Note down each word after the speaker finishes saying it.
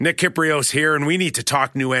Nick Kiprios here, and we need to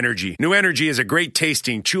talk New Energy. New Energy is a great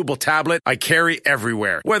tasting, chewable tablet I carry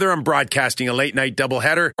everywhere. Whether I'm broadcasting a late night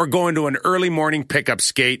doubleheader or going to an early morning pickup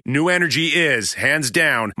skate, New Energy is, hands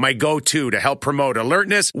down, my go-to to help promote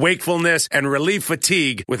alertness, wakefulness, and relieve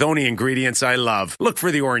fatigue with only ingredients I love. Look for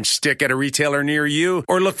the orange stick at a retailer near you,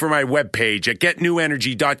 or look for my webpage at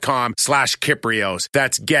getnewenergy.com/Kiprios.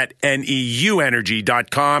 That's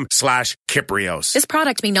getneuenergy.com/Kiprios. This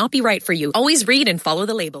product may not be right for you. Always read and follow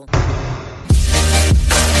the label.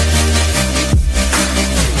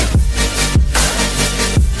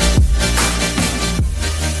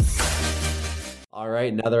 All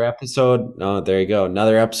right, another episode. Oh, there you go.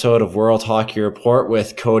 Another episode of World Hockey Report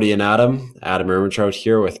with Cody and Adam. Adam Ermentrout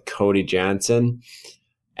here with Cody Jansen.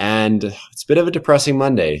 And it's a bit of a depressing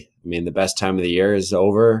Monday. I mean, the best time of the year is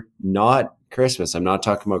over. Not Christmas. I'm not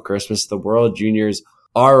talking about Christmas. The World Juniors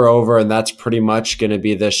are over, and that's pretty much going to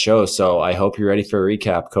be this show. So I hope you're ready for a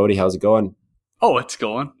recap. Cody, how's it going? Oh, it's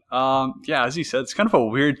going. Yeah, as you said, it's kind of a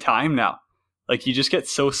weird time now. Like, you just get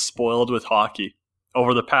so spoiled with hockey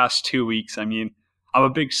over the past 2 weeks. I mean, I'm a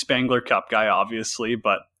big Spangler Cup guy, obviously,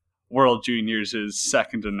 but World Juniors is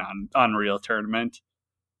second to none. Unreal tournament.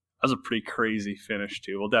 That was a pretty crazy finish,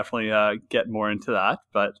 too. We'll definitely get more into that,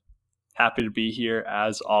 but happy to be here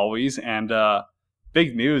as always. And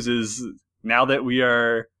big news is now that we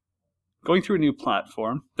are going through a new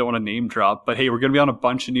platform, don't want to name drop, but hey, we're going to be on a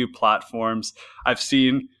bunch of new platforms. I've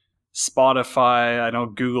seen Spotify, I know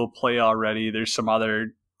Google Play already. There's some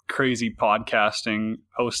other crazy podcasting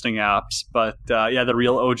hosting apps, but yeah, the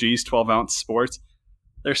real OGs, 12 Ounce Sports,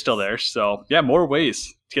 they're still there. So yeah, more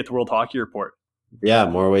ways to get the World Hockey Report. Yeah,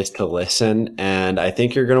 more ways to listen. And I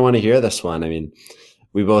think you're going to want to hear this one. I mean,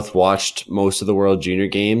 we both watched most of the World Junior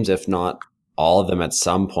games, if not all of them at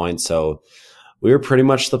some point. So we were pretty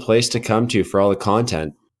much the place to come to for all the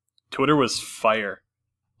content. Twitter was fire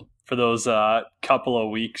for those couple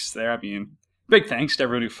of weeks there. I mean, big thanks to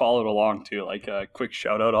everyone who followed along too. Like a quick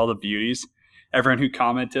shout out, all the beauties, everyone who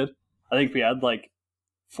commented. I think we had like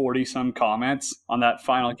 40 some comments on that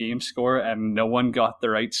final game score, and no one got the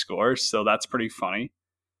right score. So that's pretty funny.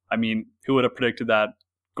 I mean, who would have predicted that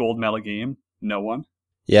gold medal game? No one.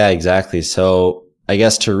 Yeah, exactly. So I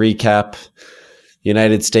guess to recap,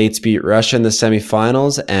 United States beat Russia in the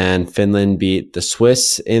semifinals, and Finland beat the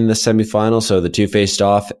Swiss in the semifinals. So the two faced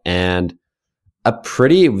off, and that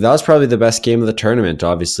was probably the best game of the tournament.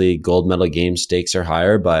 Obviously, gold medal game stakes are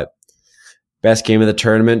higher, but best game of the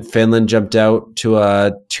tournament. Finland jumped out to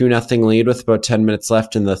a 2-0 lead with about 10 minutes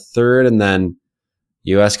left in the third, and then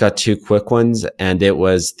US got two quick ones, and it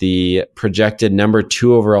was the projected number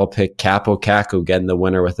 2 overall pick, Kaapo Kakko, getting the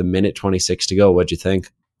winner with 1:26 to go. What'd you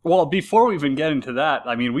think? Well, before we even get into that,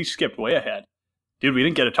 I mean, we skipped way ahead. Dude, we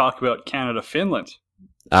didn't get to talk about Canada-Finland.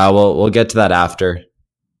 We'll get to that after.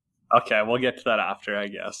 Okay, we'll get to that after, I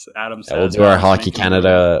guess. Adam says... We'll do our Hockey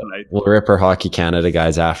Canada... We'll rip our Hockey Canada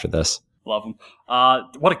guys after this. Love them.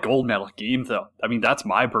 What a gold medal game, though. I mean, that's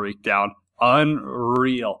my breakdown.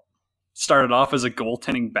 Unreal. Started off as a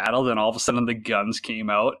goaltending battle, then all of a sudden the guns came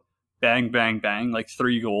out. Bang, bang, bang, like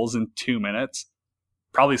 3 goals in 2 minutes.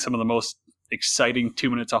 Probably some of the most exciting 2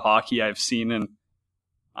 minutes of hockey I've seen in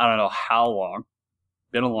I don't know how long.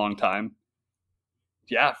 Been a long time.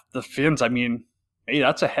 Yeah, the Finns, I mean, hey,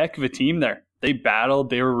 that's a heck of a team there. They battled,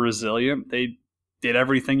 they were resilient, they did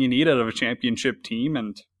everything you need out of a championship team,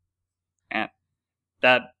 and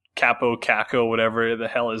that Kaapo Kakko, whatever the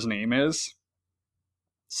hell his name is,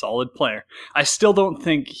 solid player. I still don't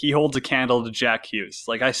think he holds a candle to Jack Hughes.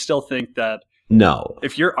 Like, I still think that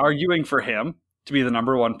if you're arguing for him to be the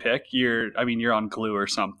number 1 pick, you're on glue or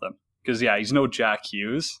something. Because, yeah, he's no Jack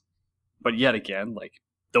Hughes. But yet again, like,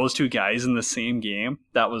 those two guys in the same game,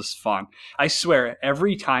 that was fun. I swear,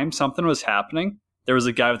 every time something was happening, there was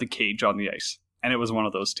a guy with a cage on the ice. And it was one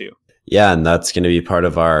of those two. Yeah, and that's going to be part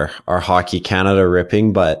of our Hockey Canada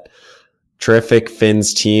ripping. But terrific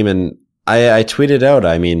Finns team. And I tweeted out,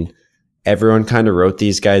 I mean, everyone kind of wrote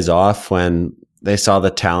these guys off when they saw the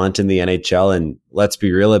talent in the NHL, and let's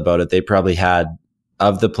be real about it. They probably had,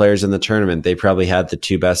 of the players in the tournament, they probably had the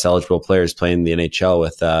 2 best eligible players playing in the NHL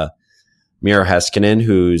with Miro Heiskanen,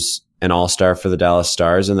 who's an all-star for the Dallas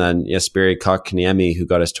Stars, and then Jesperi Kotkaniemi, who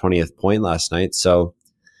got his 20th point last night. So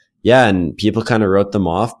yeah, and people kind of wrote them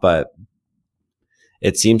off, but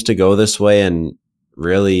it seems to go this way, and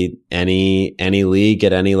really any league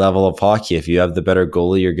at any level of hockey, if you have the better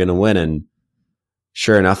goalie, you're going to win. And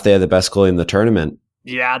sure enough, they had the best goalie in the tournament.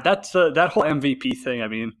 Yeah, that's that whole MVP thing. I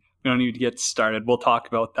mean, we don't need to get started. We'll talk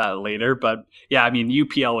about that later. But yeah, I mean,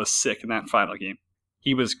 UPL was sick in that final game.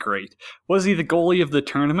 He was great. Was he the goalie of the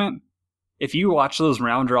tournament? If you watch those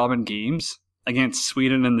round robin games, against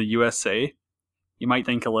Sweden and the USA, you might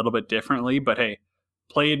think a little bit differently, but hey,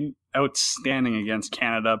 played outstanding against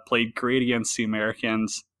Canada, played great against the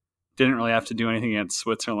Americans, didn't really have to do anything against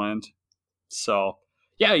Switzerland. So,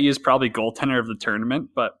 yeah, he is probably goaltender of the tournament,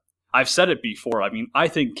 but I've said it before. I mean, I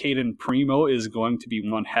think Caden Primo is going to be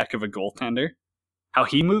one heck of a goaltender. How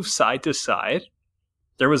he moves side to side,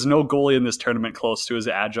 there was no goalie in this tournament close to as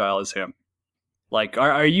agile as him. Like,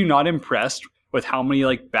 are you not impressed with how many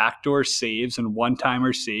like backdoor saves and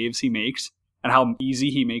one-timer saves he makes and how easy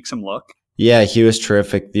he makes them look? Yeah, he was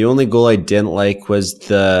terrific. The only goal I didn't like was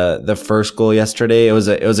the first goal yesterday. It was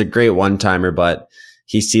a great one-timer, but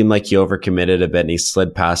he seemed like he overcommitted a bit and he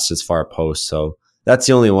slid past his far post. So that's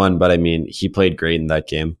the only one, but I mean, he played great in that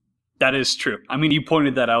game. That is true. I mean, you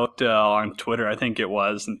pointed that out on Twitter, I think it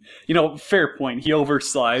was. And, fair point. He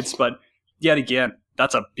overslides, but yet again,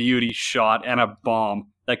 that's a beauty shot and a bomb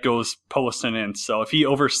that goes post and in. So if he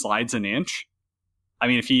overslides an inch, I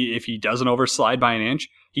mean, if he doesn't overslide by an inch,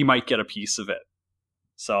 he might get a piece of it.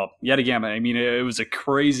 So yet again, I mean, it was a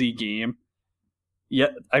crazy game. Yeah,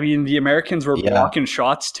 I mean, the Americans were blocking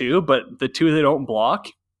shots too, but the two they don't block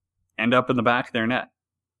end up in the back of their net.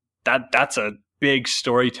 That's a big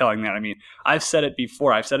storytelling that. I mean, I've said it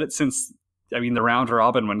before. I've said it since, the round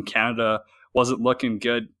robin when Canada wasn't looking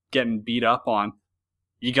good, getting beat up on.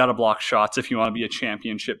 You got to block shots if you want to be a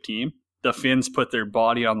championship team. The Finns put their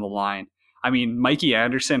body on the line. I mean, Mikey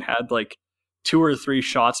Anderson had like 2 or 3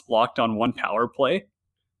 shots blocked on one power play,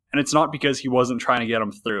 and it's not because he wasn't trying to get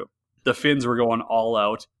them through. The Finns were going all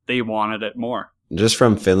out. They wanted it more. Just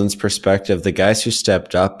from Finland's perspective, the guys who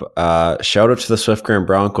stepped up, shout out to the Swift Current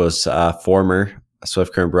Broncos, former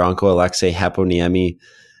Swift Current Bronco, Alexei Heponiemi,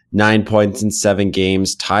 9 points in 7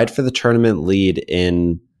 games, tied for the tournament lead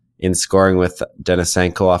in scoring with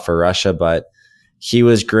Denisenko off of Russia, but he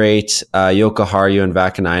was great. Jokiharju and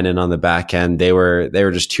Vakanainen on the back end, they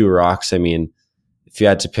were just 2 rocks. I mean, if you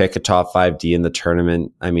had to pick a top 5D in the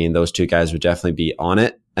tournament, I mean, those 2 guys would definitely be on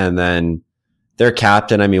it. And then their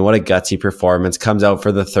captain, I mean, what a gutsy performance. Comes out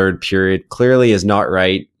for the third period, clearly is not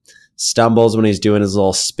right. Stumbles when he's doing his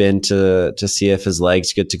little spin to see if his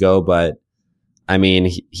leg's good to go. But, I mean,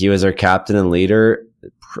 he was our captain and leader.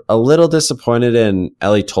 A little disappointed in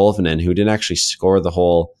Eeli Tolvanen, who didn't actually score the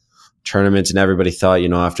whole tournament. And everybody thought,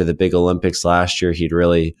 after the big Olympics last year, he'd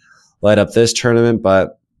really light up this tournament.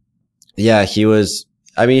 But, yeah, he was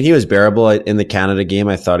bearable in the Canada game.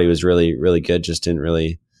 I thought he was really, really good. Just didn't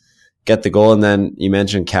really get the goal. And then you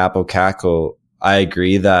mentioned Kaapo Kakko. I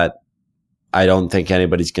agree that I don't think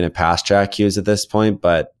anybody's going to pass Jack Hughes at this point,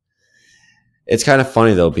 but it's kind of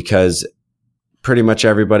funny though, because pretty much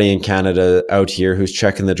everybody in Canada out here who's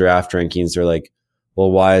checking the draft rankings, they're like,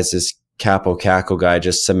 well, why is this Kaapo Kakko guy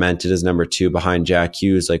just cemented as number 2 behind Jack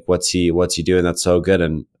Hughes? Like, what's he doing that's so good?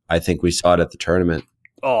 And I think we saw it at the tournament.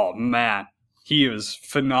 Oh man, he was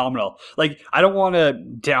phenomenal. Like, I don't want to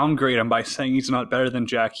downgrade him by saying he's not better than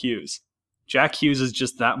Jack Hughes. Jack Hughes is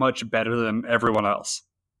just that much better than everyone else.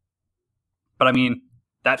 But I mean,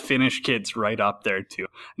 that Finnish kid's right up there too.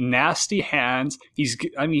 Nasty hands.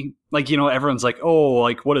 Everyone's like, oh,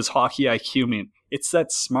 like, what does hockey IQ mean? It's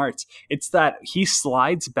that smarts. It's that he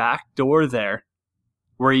slides back door there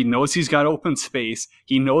where he knows he's got open space.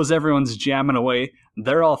 He knows everyone's jamming away.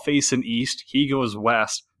 They're all facing east. He goes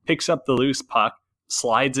west, picks up the loose puck,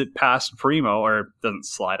 slides it past Primo, or doesn't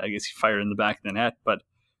slide. I guess he fired in the back of the net. But,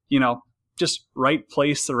 just right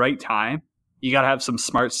place, the right time. You got to have some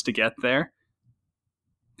smarts to get there.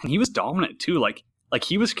 And he was dominant too. Like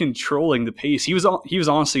he was controlling the pace. He was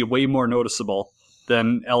honestly way more noticeable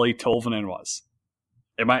than Eeli Tolvanen was.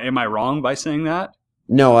 Am I wrong by saying that?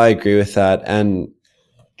 No, I agree with that. And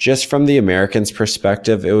just from the Americans'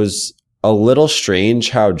 perspective, it was a little strange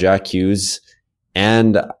how Jack Hughes,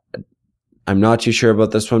 and I'm not too sure about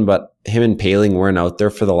this one, but him and Poehling weren't out there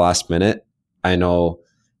for the last minute. I know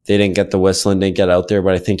they didn't get the whistle and didn't get out there,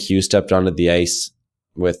 but I think Hughes stepped onto the ice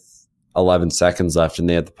with 11 seconds left and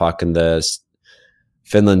they had the puck in the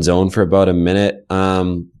Finland zone for about a minute.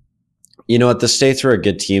 The States were a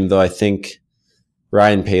good team, though. I think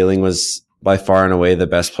Ryan Poehling was by far and away the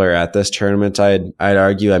best player at this tournament, I'd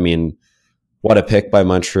argue. I mean, what a pick by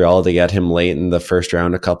Montreal to get him late in the first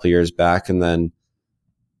round a couple of years back. And then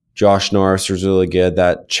Josh Norris was really good.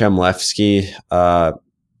 That Chemlevsky,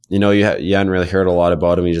 you hadn't really heard a lot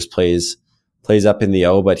about him. He just plays up in the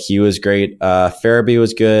O, but he was great. Farabee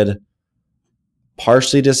was good.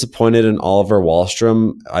 Partially disappointed in Oliver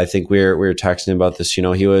Wahlstrom. I think we were texting about this.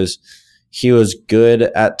 He was good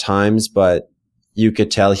at times, but you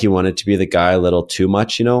could tell he wanted to be the guy a little too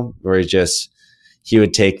much, where he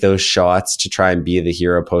would take those shots to try and be the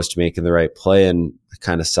hero post making the right play. And I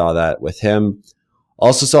kind of saw that with him.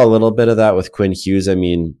 Also saw a little bit of that with Quinn Hughes. I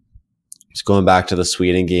mean, just going back to the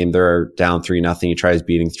Sweden game, they're down 3-0. He tries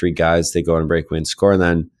beating 3 guys. They go and break win score. And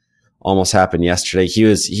then almost happened yesterday. He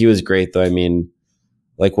was great though. I mean,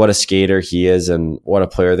 like what a skater he is and what a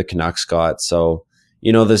player the Canucks got. So,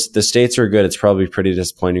 the States are good. It's probably pretty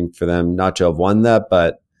disappointing for them not to have won that,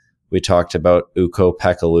 but we talked about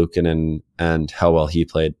Ukko-Pekka Luukkonen and how well he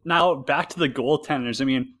played. Now, back to the goaltenders. I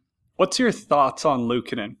mean, what's your thoughts on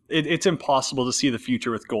Luukkonen? It's impossible to see the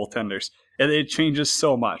future with goaltenders. It changes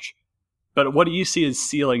so much. But what do you see his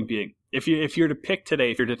ceiling being? If you're to pick today,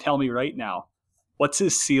 if you're to tell me right now, what's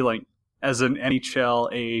his ceiling as an NHL,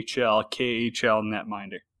 AHL, KHL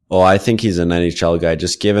netminder? Oh, I think he's an NHL guy.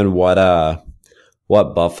 Just given what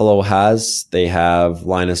Buffalo has, they have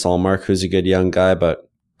Linus Ullmark, who's a good young guy, but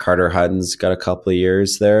Carter Hutton's got a couple of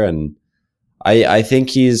years there, and I think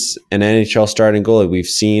he's an NHL starting goalie. We've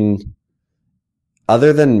seen,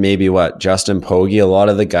 other than maybe Justin Pogge, a lot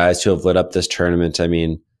of the guys who have lit up this tournament. I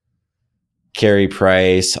mean, Carey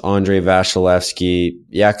Price, Andrei Vasilevsky,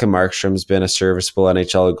 Jakob Markstrom's been a serviceable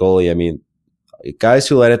NHL goalie. I mean, guys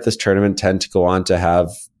who light up this tournament tend to go on to have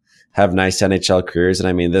nice NHL careers, and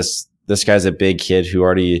I mean this guy's a big kid who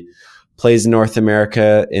already plays in North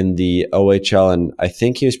America in the OHL, and I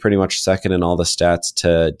think he was pretty much second in all the stats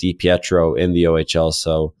to DiPietro in the OHL.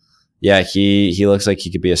 So, yeah, he looks like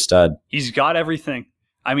he could be a stud. He's got everything.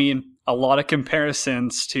 I mean, a lot of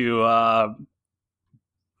comparisons to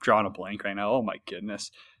drawing a blank right now. Oh my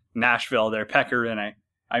goodness, Nashville. They're Pekka Rinne.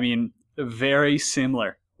 I mean, very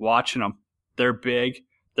similar. Watching them, they're big,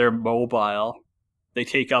 they're mobile, they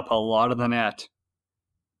take up a lot of the net.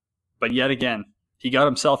 But yet again, he got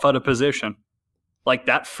himself out of position. Like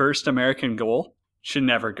that first American goal should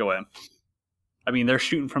never go in. I mean, they're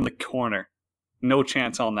shooting from the corner. No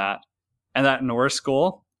chance on that. And that Norris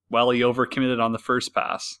goal, well, he overcommitted on the first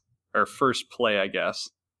pass. Or first play, I guess.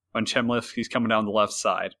 When Chemlifsky's coming down the left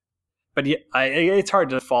side. But yeah, it's hard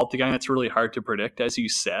to fault the guy. That's really hard to predict, as you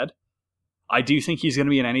said. I do think he's going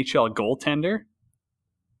to be an NHL goaltender.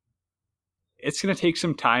 It's going to take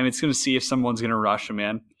some time. It's going to see if someone's going to rush him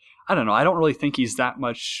in. I don't know. I don't really think he's that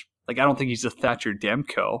much. I don't think he's a Thatcher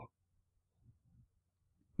Demko.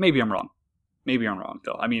 Maybe I'm wrong.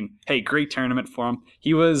 Though. I mean, hey, great tournament for him.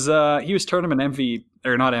 He was tournament MVP,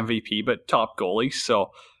 or not MVP, but top goalie.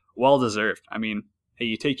 So well deserved. I mean, hey,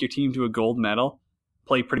 you take your team to a gold medal,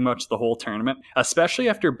 play pretty much the whole tournament, especially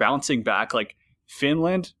after bouncing back. Like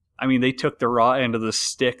Finland, I mean, they took the raw end of the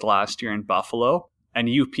stick last year in Buffalo, and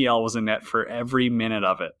UPL was in net for every minute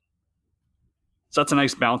of it. So that's a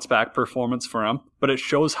nice bounce back performance for him, but it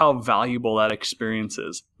shows how valuable that experience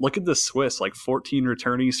is. Look at the Swiss, 14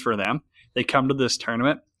 returnees for them. They come to this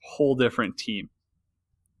tournament, whole different team.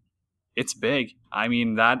 It's big. I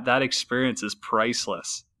mean, that experience is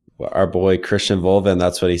priceless. Our boy Christian Volvin,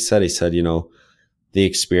 that's what he said. He said, the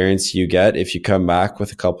experience you get if you come back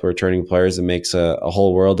with a couple of returning players, it makes a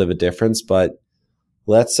whole world of a difference. But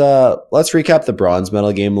let's recap the bronze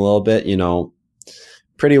medal game a little bit.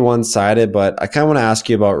 Pretty one-sided, but I kind of want to ask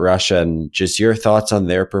you about Russia and just your thoughts on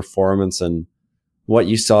their performance and what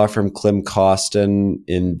you saw from Klim Kostin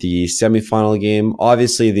in the semifinal game.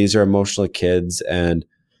 Obviously, these are emotional kids, and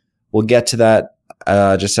we'll get to that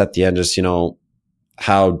just at the end, just,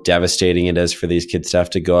 how devastating it is for these kids to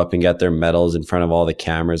have to go up and get their medals in front of all the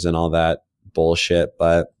cameras and all that bullshit.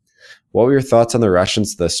 But what were your thoughts on the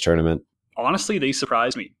Russians this tournament? Honestly, they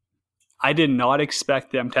surprised me. I did not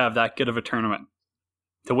expect them to have that good of a tournament.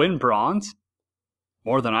 To win bronze,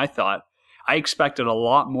 more than I thought. I expected a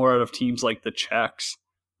lot more out of teams like the Czechs,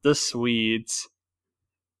 the Swedes.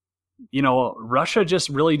 Russia just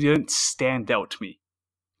really didn't stand out to me.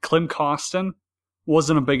 Klim Kostin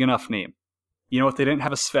wasn't a big enough name. If they didn't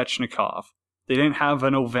have a Svechnikov, they didn't have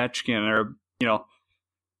an Ovechkin or,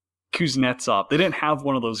 Kuznetsov. They didn't have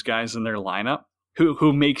one of those guys in their lineup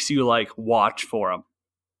who makes you watch for him.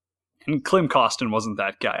 And Klim Kostin wasn't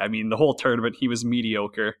that guy. I mean, the whole tournament, he was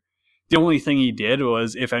mediocre. The only thing he did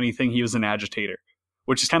was, if anything, he was an agitator,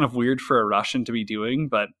 which is kind of weird for a Russian to be doing.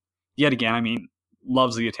 But yet again, I mean,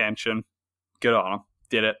 loves the attention. Good on him.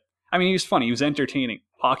 Did it. I mean, he was funny. He was entertaining.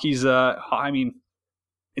 Hockey's,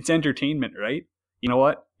 it's entertainment, right? You know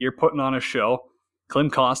what? You're putting on a show. Klim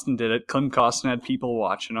Kostin did it. Klim Kostin had people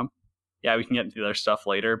watching him. Yeah, we can get into their stuff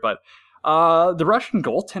later. But the Russian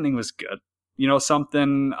goaltending was good.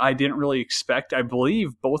 Something I didn't really expect. I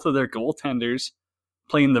believe both of their goaltenders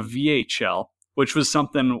play in the VHL, which was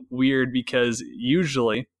something weird because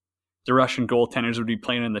usually the Russian goaltenders would be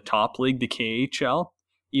playing in the top league, the KHL.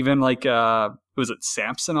 Even who was it,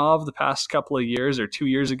 Samsonov the past couple of years or 2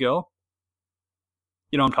 years ago?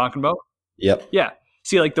 You know what I'm talking about? Yep. Yeah.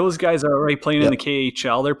 See, like those guys are already playing in Yep. the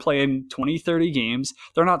KHL. They're playing 20, 30 games.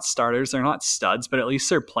 They're not starters. They're not studs, but at least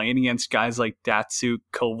they're playing against guys like Datsuk,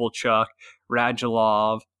 Kovalchuk,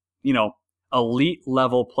 Radulov, you know, elite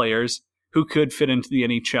level players who could fit into the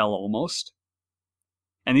NHL almost.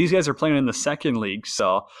 And these guys are playing in the second league,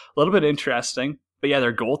 so a little bit interesting. But yeah,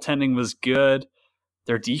 their goaltending was good.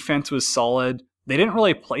 Their defense was solid. They didn't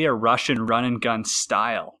really play a Russian run and gun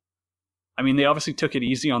style. I mean, they obviously took it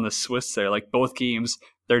easy on the Swiss there. Like both games,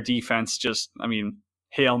 their defense just,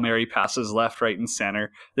 Hail Mary passes left, right, and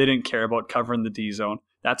center. They didn't care about covering the D zone.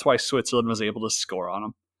 That's why Switzerland was able to score on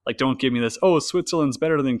them. Like, don't give me this, oh, Switzerland's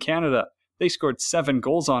better than Canada. They scored 7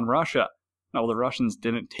 goals on Russia. No, the Russians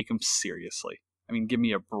didn't take them seriously. I mean, give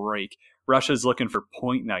me a break. Russia's looking for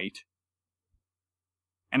point night.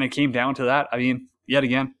 And it came down to that. I mean, yet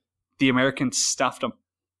again, the Americans stuffed them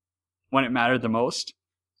when it mattered the most.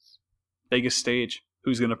 Biggest stage.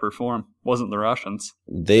 Who's going to perform? Wasn't the Russians.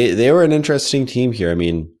 They were an interesting team here. I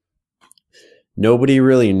mean, nobody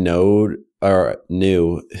really knew who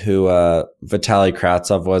Vitaly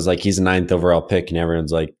Kravtsov was. Like, he's a 9th overall pick, and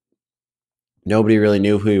everyone's like, nobody really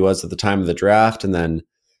knew who he was at the time of the draft. And then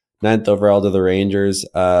 9th overall to the Rangers.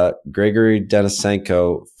 Grigory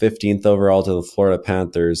Denisenko, 15th overall to the Florida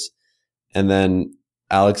Panthers. And then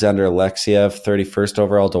Alexander Alexiev, 31st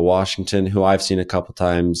overall to Washington, who I've seen a couple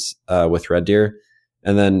times with Red Deer.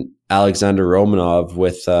 And then Alexander Romanov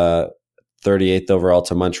with 38th overall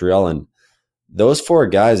to Montreal. And those 4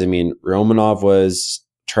 guys, I mean, Romanov was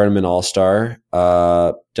tournament all-star.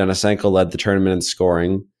 Denisenko led the tournament in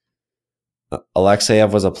scoring.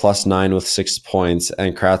 Alexeyev was a +9 with 6 points,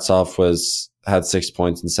 and Kravtsov had 6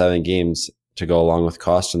 points in 7 games to go along with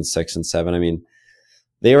Kostin 6 and 7. I mean,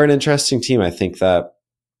 they were an interesting team. I think that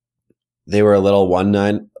they were a little one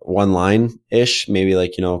line-ish, maybe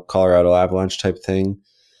like, Colorado Avalanche type thing.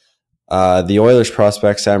 The Oilers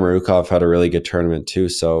prospect Sam Rukov had a really good tournament too.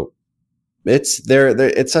 So it's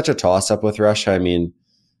such a toss-up with Russia. I mean,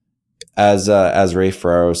 as Ray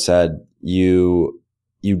Ferraro said, you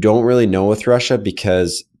don't really know with Russia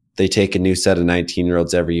because they take a new set of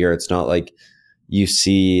 19-year-olds every year. It's not like you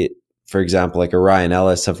see, for example, like a Ryan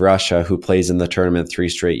Ellis of Russia who plays in the tournament 3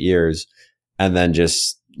 straight years and then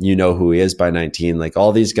just, who he is by 19. Like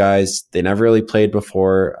all these guys, they never really played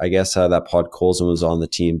before. I guess that Pod Colson was on the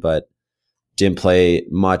team, but didn't play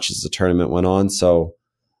much as the tournament went on. So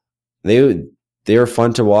they were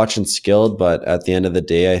fun to watch and skilled, but at the end of the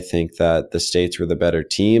day, I think that the States were the better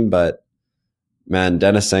team. But man,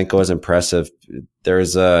 Denisenko was impressive.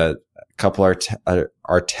 There's a couple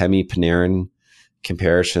Artemi Panarin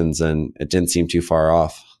comparisons, and it didn't seem too far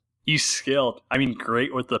off. He's skilled. I mean,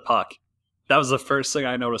 great with the puck. That was the first thing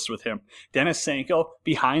I noticed with him. Denisenko,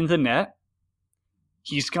 behind the net,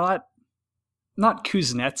 he's got not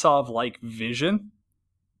Kuznetsov-like vision,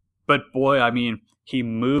 but boy, I mean, he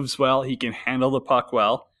moves well, he can handle the puck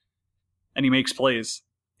well, and he makes plays.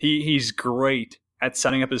 He's great at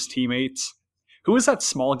setting up his teammates. Who was that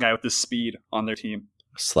small guy with the speed on their team?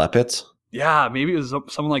 Slepitz? Yeah, maybe it was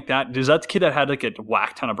someone like that. Is that the kid that had like a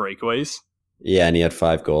whack ton of breakaways? Yeah, and he had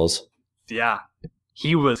 5 goals. Yeah.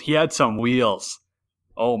 He had some wheels.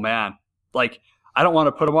 Oh man. Like, I don't want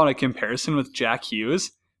to put him on a comparison with Jack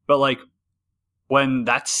Hughes, but like when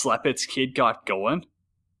that Slepitz kid got going,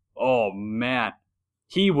 oh man,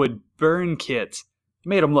 he would burn kids.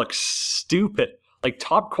 Made him look stupid. Like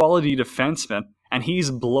top quality defenseman, and he's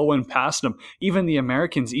blowing past them. Even the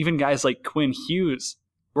Americans, even guys like Quinn Hughes,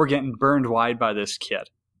 were getting burned wide by this kid.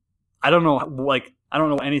 I don't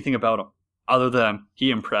know anything about him other than he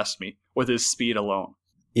impressed me with his speed alone.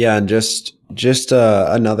 Yeah, and just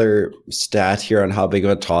another stat here on how big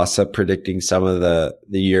of a toss-up predicting some of the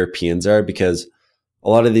Europeans are, because a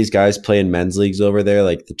lot of these guys play in men's leagues over there,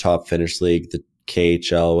 like the Top Finnish League, the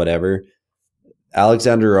KHL, whatever.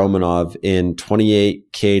 Alexander Romanov in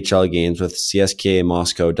 28 KHL games with CSKA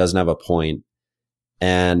Moscow doesn't have a point.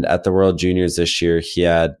 And at the World Juniors this year, he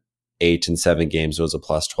had 8 and 7 games, was a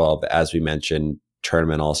 +12, as we mentioned,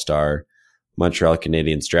 tournament all-star, Montreal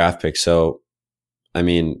Canadiens draft pick. So, I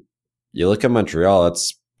mean, you look at Montreal,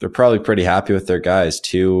 they're probably pretty happy with their guys.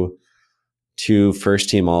 Two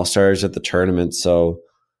first-team all-stars at the tournament. So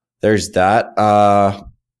there's that.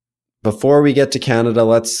 Before we get to Canada,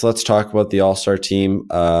 let's talk about the all-star team.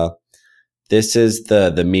 This is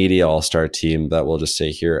the media all-star team that we'll just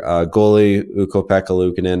say here. Goalie Ukko-Pekka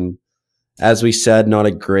Luukkonen, as we said, not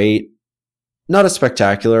a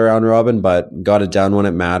spectacular round robin, but got it done when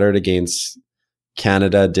it mattered against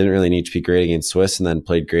Canada didn't really need to be great against Swiss and then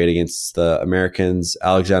played great against the Americans.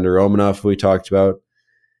 Alexander Romanov, who we talked about.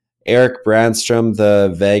 Eric Brandstrom,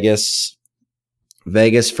 the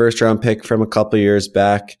Vegas first round pick from a couple years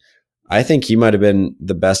back. I think he might have been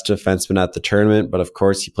the best defenseman at the tournament, but of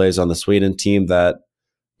course he plays on the Sweden team that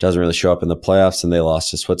doesn't really show up in the playoffs, and they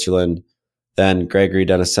lost to Switzerland. Then Gregory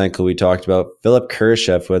Denisenko, we talked about. Philip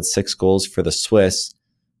Kurashev, who had 6 goals for the Swiss,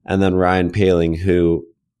 and then Ryan Poehling, who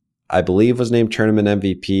I believe was named tournament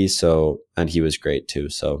MVP, and he was great too.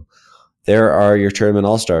 So there are your tournament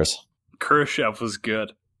all-stars. Kurashev was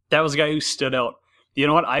good. That was a guy who stood out. You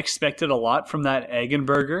know what? I expected a lot from that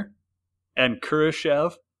Eggenberger, and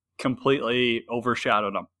Kurashev completely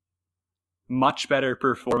overshadowed him. Much better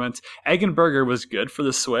performance. Eggenberger was good for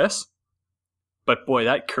the Swiss, but boy,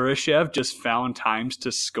 that Kurashev just found times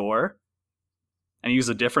to score, and he was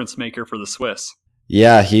a difference maker for the Swiss.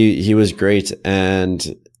 Yeah, he was great,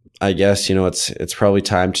 and I guess it's probably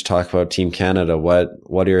time to talk about Team Canada.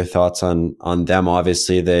 What are your thoughts on them?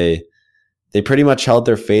 Obviously, they pretty much held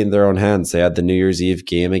their fate in their own hands. They had the New Year's Eve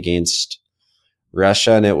game against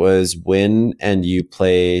Russia, and it was win and you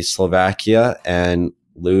play Slovakia, and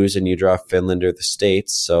lose and you draw Finland or the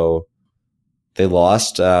States. So they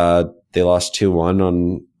lost. They lost 2-1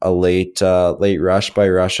 on a late rush by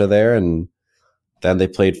Russia there, and then they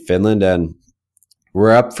played Finland, and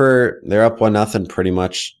they're up 1-0 pretty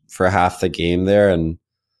much for half the game there, and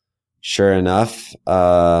sure enough,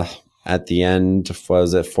 at the end,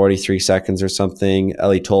 was it 43 seconds or something,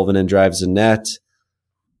 Eli Tolvanen drives the net.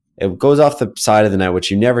 It goes off the side of the net,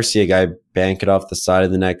 which you never see a guy bank it off the side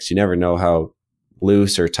of the net because you never know how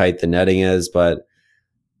loose or tight the netting is, but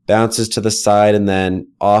bounces to the side and then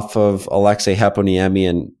off of Alexei Heponiemi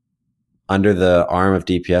and under the arm of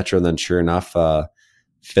DiPietro. And then sure enough,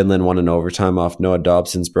 Finland won in overtime off Noah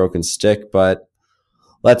Dobson's broken stick. But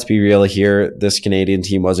let's be real here. This Canadian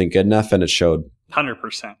team wasn't good enough, and it showed.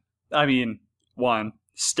 100%. I mean,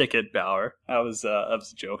 stick it, Bauer. That was a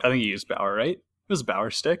joke. I think he used Bauer, right? It was a Bauer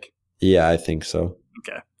stick. Yeah, I think so.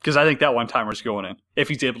 Okay. Because I think that one-timer's going in, if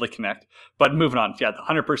he's able to connect. But moving on, yeah, the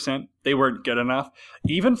 100%, they weren't good enough.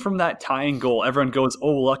 Even from that tying goal, everyone goes, oh,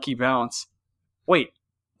 lucky bounce. Wait,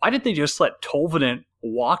 why did they just let Tolvanen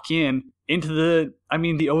walk into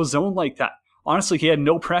the O-zone like that? Honestly, he had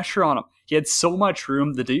no pressure on him. He had so much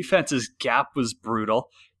room. The defense's gap was brutal.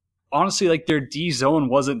 Honestly, like, their D-zone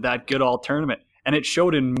wasn't that good all tournament. And it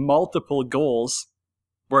showed in multiple goals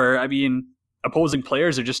where, opposing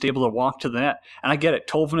players are just able to walk to the net. And I get it.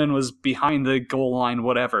 Tolvanen was behind the goal line,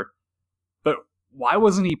 whatever. But why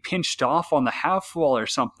wasn't he pinched off on the half wall or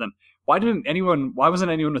something? Why wasn't anyone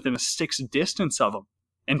within a stick's distance of him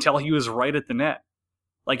until he was right at the net?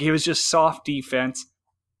 Like, it was just soft defense.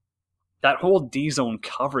 That whole D-zone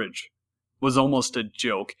coverage was almost a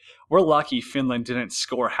joke. We're lucky Finland didn't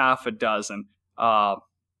score half a dozen.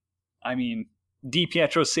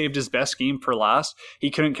 DiPietro saved his best game for last. He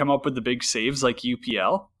couldn't come up with the big saves like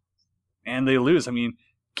UPL, and they lose.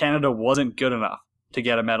 Canada wasn't good enough to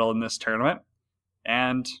get a medal in this tournament.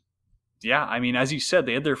 And yeah, as you said,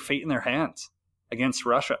 they had their fate in their hands against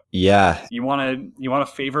Russia. Yeah. You want a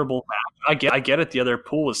favorable match. I get it. The other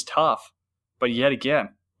pool is tough, but yet again,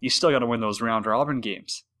 you still got to win those round robin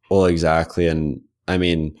games. Well, exactly. And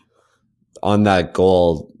on that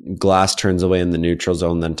goal, Glass turns away in the neutral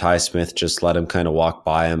zone, then Ty Smith just let him kind of walk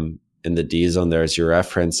by him in the D zone. There's your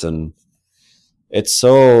reference. And it's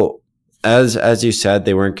so, as you said,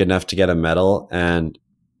 they weren't good enough to get a medal. And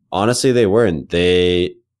honestly, they weren't.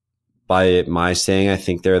 By my saying, I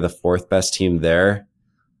think they're the 4th best team there.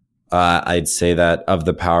 I'd say that of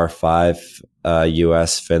the Power 5,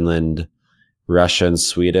 US, Finland, Russia, and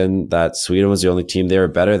Sweden, that Sweden was the only team they were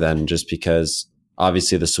better than, just because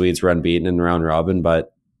obviously the Swedes were unbeaten in round robin,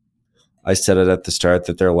 but I said it at the start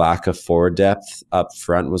that their lack of forward depth up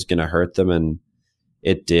front was going to hurt them, and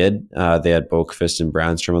it did. They had Boqvist and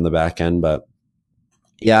Brandstrom on the back end, but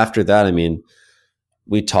yeah, after that,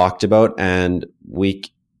 we talked about, and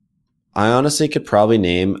I honestly could probably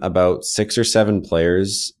name about 6 or 7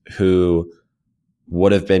 players who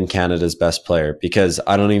would have been Canada's best player, because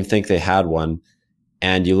I don't even think they had one.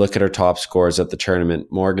 And you look at our top scorers at the tournament,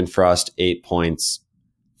 Morgan Frost, 8 points.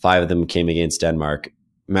 5 of them came against Denmark.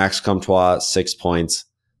 Max Comtois, 6 points,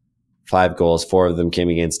 5 goals. 4 of them came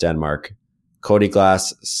against Denmark. Cody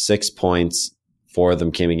Glass, 6 points. 4 of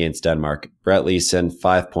them came against Denmark. Brett Leeson,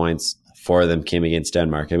 5 points. 4 of them came against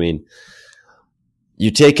Denmark. You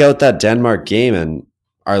take out that Denmark game and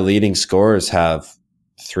our leading scorers have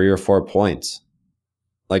 3 or 4 points.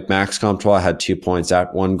 Like Max Comtois had 2 points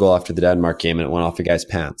at 1 goal after the Denmark game, and it went off the guy's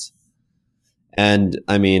pants. And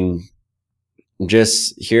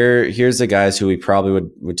just here's the guys who we probably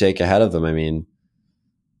would take ahead of them. I mean,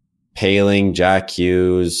 Paling, Jack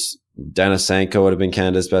Hughes, Denisenko would have been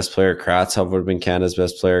Canada's best player. Kravtsov would have been Canada's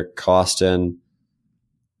best player. Kostin.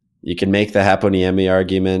 You can make the Heponiemi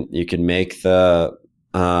argument. You can make the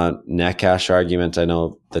Necas argument. I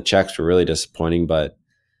know the Czechs were really disappointing, but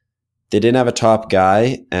they didn't have a top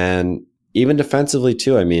guy. And even defensively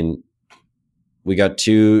too, I mean, we got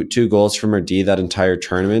two goals from our D that entire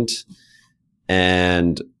tournament.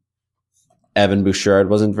 And Evan Bouchard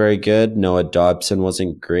wasn't very good. Noah Dobson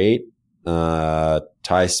wasn't great.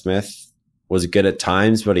 Ty Smith was good at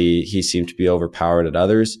times, but he seemed to be overpowered at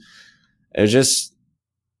others. It was just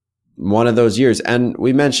one of those years. And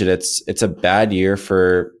we mentioned it's a bad year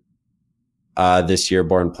for this year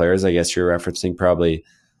born players. I guess you're referencing probably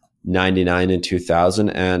 99 and 2000,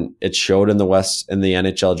 and it showed in the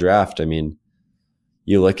NHL draft. I mean,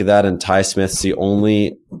 you look at that, and Ty Smith's the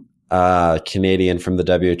only Canadian from the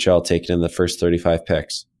WHL taken in the first 35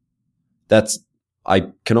 picks.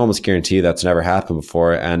 I can almost guarantee you that's never happened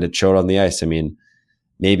before, and it showed on the ice. I mean,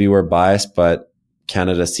 maybe we're biased, but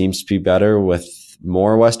Canada seems to be better with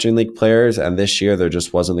more Western League players, and this year there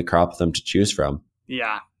just wasn't the crop of them to choose from.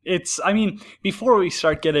 Yeah. Before we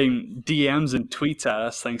start getting DMs and tweets at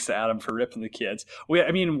us, thanks to Adam for ripping the kids,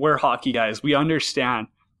 we're hockey guys. We understand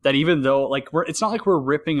that even though, it's not like we're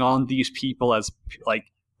ripping on these people as,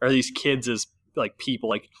 or these kids as,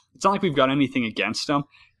 people. It's not like we've got anything against them.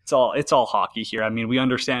 It's all hockey here. I mean, we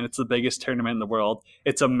understand it's the biggest tournament in the world.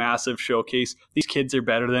 It's a massive showcase. These kids are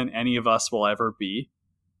better than any of us will ever be.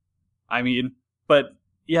 I mean, but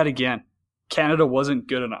yet again, Canada wasn't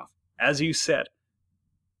good enough. As you said,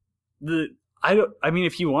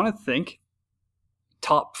 if you want to think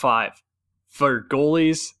top 5 for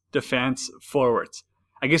goalies, defense, forwards,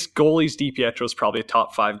 I guess goalies, DiPietro is probably a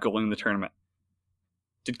top 5 goalie in the tournament.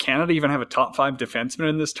 Did Canada even have a top 5 defenseman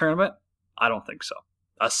in this tournament? I don't think so.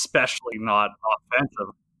 Especially not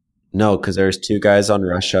offensive. No, because there's 2 guys on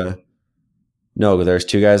Russia. No, there's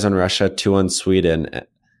 2 guys on Russia, 2 on Sweden,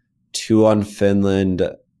 2 on Finland,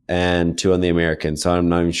 and 2 on the Americans. So I'm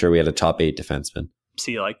not even sure we had a top 8 defenseman.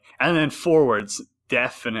 And then forwards,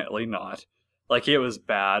 definitely not. It was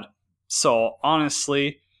bad. So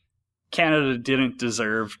honestly, Canada didn't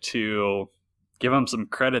deserve to give them some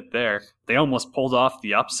credit there. They almost pulled off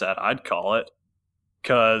the upset, I'd call it,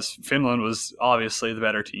 because Finland was obviously the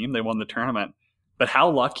better team. They won the tournament. But how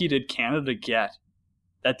lucky did Canada get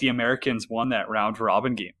that the Americans won that round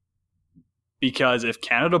robin game? Because if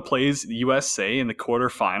Canada plays the USA in the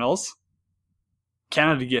quarterfinals,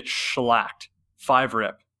 Canada gets shellacked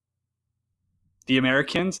 5-rip. The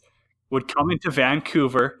Americans would come into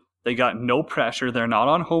Vancouver. They got no pressure. They're not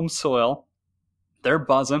on home soil. They're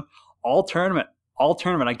buzzing. All tournament.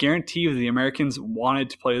 I guarantee you the Americans wanted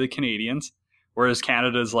to play the Canadians, whereas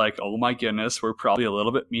Canada's like, oh my goodness, we're probably a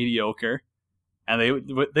little bit mediocre. And they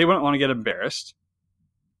wouldn't want to get embarrassed.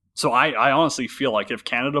 So I honestly feel like if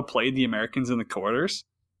Canada played the Americans in the quarters,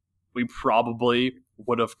 we probably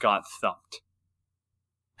would have got thumped.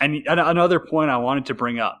 And another point I wanted to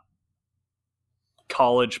bring up,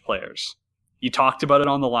 college players. You talked about it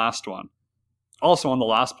on the last one. Also on the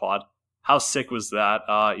last pod. How sick was that?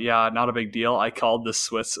 Not a big deal. I called the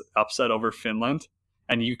Swiss upset over Finland,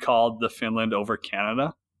 and you called the Finland over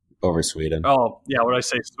Canada. Over Sweden. Oh, yeah, what did I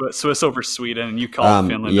say? Swiss over Sweden, and you called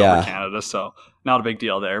Finland over Canada, so not a big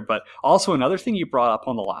deal there. But also another thing you brought up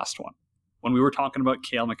on the last one, when we were talking about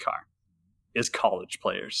Cale Makar, is college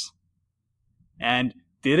players. And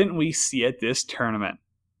didn't we see at this tournament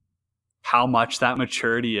how much that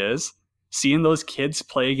maturity is? Seeing those kids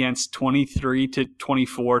play against 23 to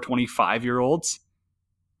 24, 25-year-olds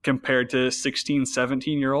compared to 16,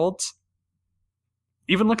 17-year-olds.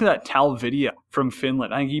 Even look at that Talvidia from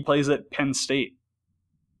Finland. I think he plays at Penn State.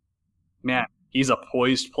 Man, he's a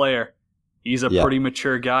poised player. He's a pretty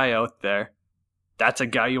mature guy out there. That's a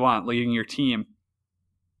guy you want leading your team.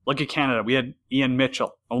 Look at Canada. We had Ian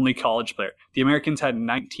Mitchell, only college player. The Americans had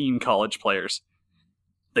 19 college players.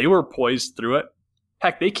 They were poised through it.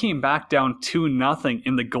 Heck, they came back down 2-0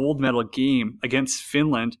 in the gold medal game against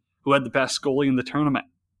Finland, who had the best goalie in the tournament.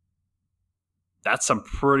 That's some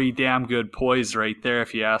pretty damn good poise right there,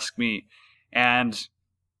 if you ask me. And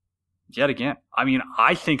yet again,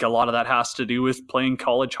 I think a lot of that has to do with playing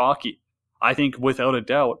college hockey. I think without a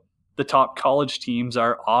doubt, the top college teams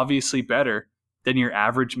are obviously better than your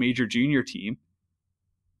average major junior team.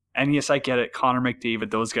 And yes, I get it. Connor McDavid,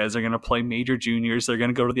 those guys are going to play major juniors. They're going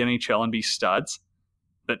to go to the NHL and be studs.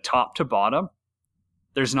 But top to bottom,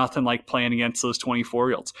 there's nothing like playing against those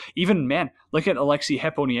 24-year-olds. Even men, look at Alexei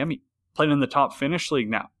Heponiemi playing in the top Finnish league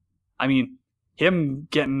now. him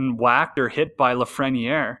getting whacked or hit by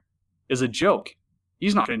Lafreniere is a joke.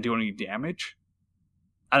 He's not going to do any damage.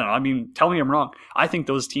 I don't know. I mean, tell me I'm wrong. I think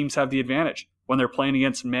those teams have the advantage when they're playing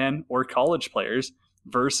against men or college players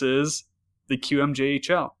versus the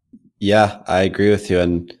QMJHL. Yeah, I agree with you.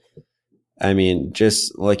 And I mean,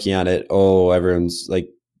 just looking at it, everyone's like,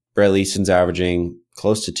 Brett Leason's averaging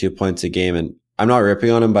close to 2 points a game. And I'm not ripping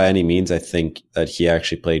on him by any means. I think that he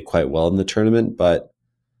actually played quite well in the tournament. But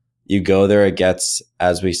you go there, it gets,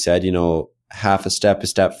 as we said, half a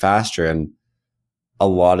step faster. And a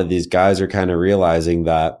lot of these guys are kind of realizing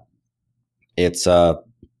that it's not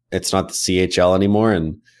the CHL anymore.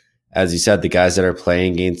 And as you said, the guys that are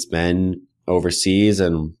playing against men overseas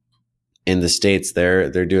and in the States,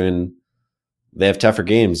 they have tougher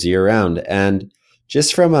games year round. And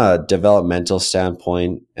just from a developmental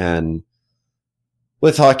standpoint, and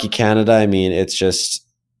with Hockey Canada, I mean, it's just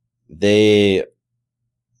they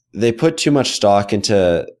put too much stock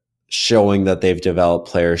into showing that they've developed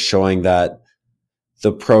players, showing that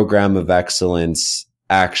the program of excellence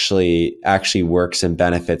actually works and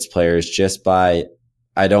benefits players just by,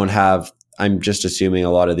 I'm just assuming a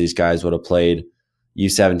lot of these guys would have played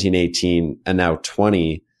U17, 18, and now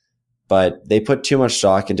 20, but they put too much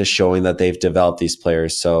stock into showing that they've developed these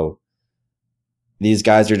players. So these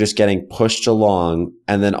guys are just getting pushed along,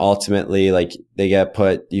 and then ultimately, like, they get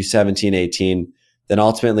put U17, 18, then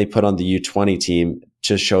ultimately put on the U20 team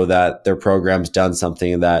to show that their program's done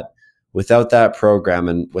something, and that without that program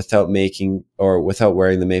and without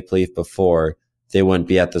wearing the Maple Leaf before, they wouldn't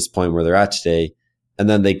be at this point where they're at today. And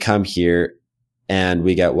then they come here and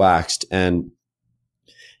we get waxed. And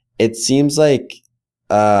it seems like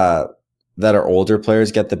that our older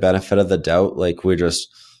players get the benefit of the doubt. Like, we're just,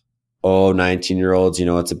 19-year-olds,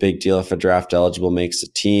 it's a big deal if a draft eligible makes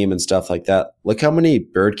a team and stuff like that. Look how many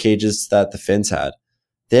bird cages that the Finns had.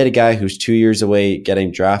 They had a guy who's 2 years away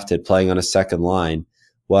getting drafted playing on a second line,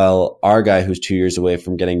 while our guy who's 2 years away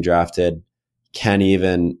from getting drafted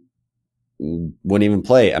wouldn't even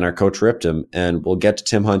play, and our coach ripped him. And we'll get to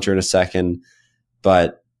Tim Hunter in a second,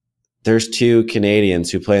 but there's two Canadians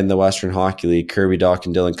who play in the Western Hockey League, Kirby Dach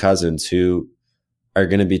and Dylan Cousins, who are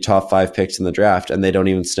going to be top 5 picks in the draft, and they don't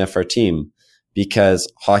even sniff our team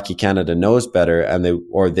because Hockey Canada knows better, and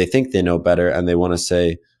they think they know better, and they want to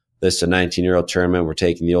say, this is a 19-year-old tournament, we're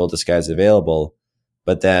taking the oldest guys available.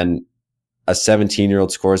 But then a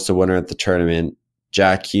 17-year-old scores the winner at the tournament.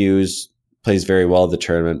 Jack Hughes plays very well at the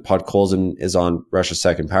tournament. Podkolzin is on Russia's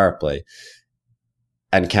second power play,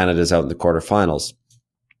 and Canada's out in the quarterfinals.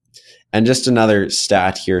 And just another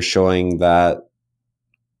stat here showing that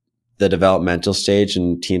the developmental stage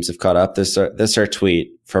and teams have caught up. This our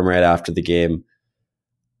tweet from right after the game.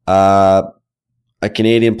 A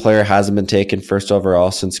Canadian player hasn't been taken first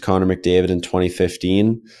overall since Connor McDavid in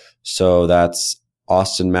 2015. So that's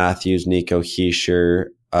Austin Matthews, Nico Hischier,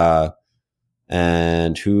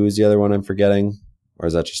 and who's the other one I'm forgetting? Or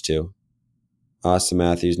is that just two? Austin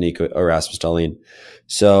Matthews, Rasmus Dahlin.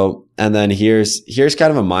 So, and then here's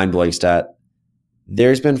kind of a mind-blowing stat.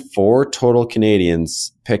 There's been 4 total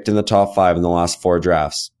Canadians picked in the top 5 in the last 4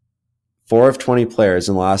 drafts. 4 of 20 players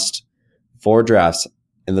in the last 4 drafts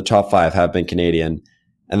in the top 5 have been Canadian.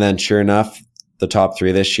 And then sure enough, the top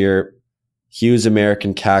 3 this year, Hughes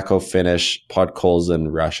American, Kakko Finnish, Podkolzin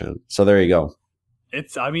Russian. So there you go.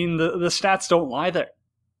 The stats don't lie there.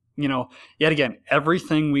 Yet again,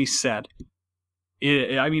 everything we said,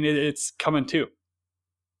 it's coming to.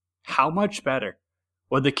 How much better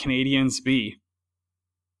would the Canadians be?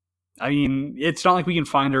 It's not like we can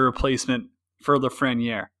find a replacement for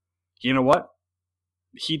Lafreniere. You know what?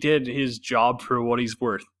 He did his job for what he's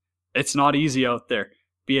worth. It's not easy out there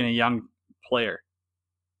being a young player.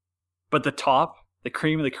 But the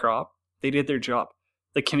cream of the crop, they did their job.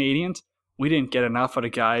 The Canadians, we didn't get enough out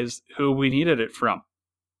of guys who we needed it from.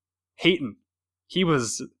 Hayton,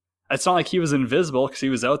 it's not like he was invisible because he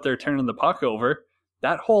was out there turning the puck over.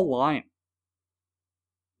 That whole line,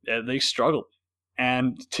 they struggled.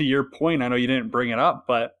 And to your point, I know you didn't bring it up,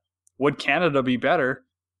 but would Canada be better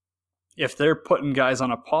if they're putting guys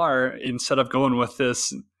on a par instead of going with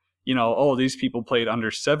this, these people played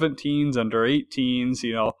under 17s, under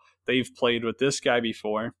 18s, they've played with this guy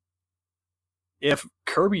before. If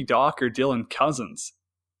Kirby Dach or Dylan Cousins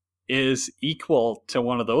is equal to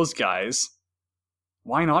one of those guys,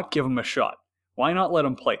 why not give him a shot? Why not let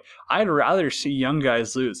him play? I'd rather see young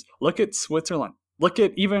guys lose. Look at Switzerland. Look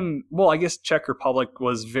at I guess Czech Republic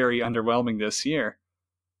was very underwhelming this year.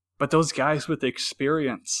 But those guys with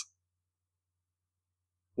experience,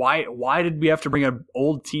 why did we have to bring an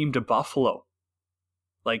old team to Buffalo?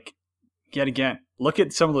 Like, yet again, look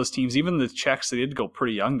at some of those teams. Even the Czechs, they did go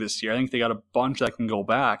pretty young this year. I think they got a bunch that can go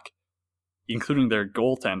back, including their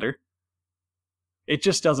goaltender. It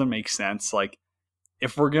just doesn't make sense. Like,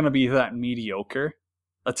 if we're going to be that mediocre,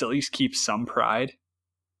 let's at least keep some pride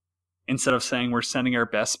instead of saying we're sending our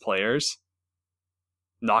best players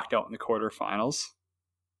knocked out in the quarterfinals.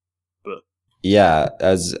 But yeah,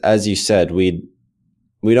 as you said, we'd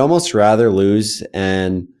almost rather lose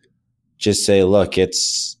and just say, look,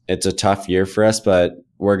 it's a tough year for us, but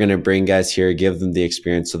we're going to bring guys here, give them the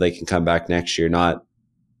experience so they can come back next year. Not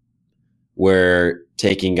we're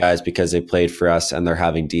taking guys because they played for us and they're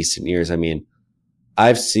having decent years. I mean,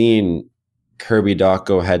 I've seen Kirby Dach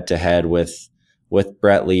go head to head with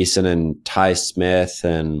Brett Leeson and Ty Smith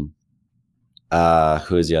and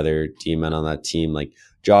who is the other D-man on that team, like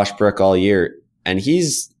Josh Brook all year, and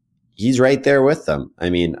he's right there with them. I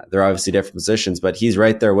mean, they're obviously different positions, but he's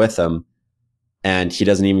right there with them, and he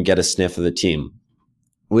doesn't even get a sniff of the team,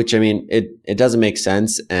 which, I mean, it doesn't make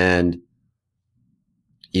sense. And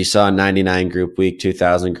you saw 99 group week,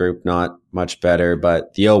 2000 group, not much better,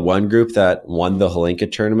 but the 01 group that won the Holinka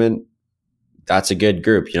tournament, that's a good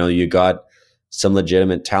group. You know, you got some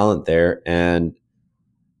legitimate talent there. And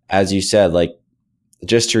as you said, like,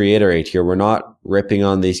 just to reiterate here, we're not ripping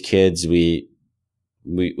on these kids. We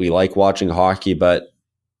like watching hockey, but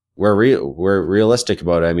we're realistic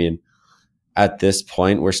about it. I mean, at this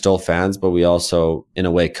point, we're still fans, but we also, in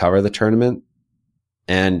a way, cover the tournament.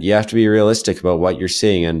 And you have to be realistic about what you're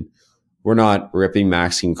seeing. And we're not ripping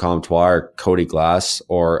Maxime Comtois or Cody Glass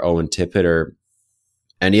or Owen Tippett or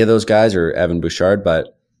any of those guys or Evan Bouchard,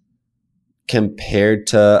 but compared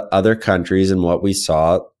to other countries and what we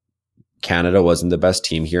saw, Canada wasn't the best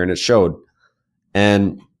team here, and it showed.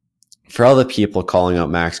 And for all the people calling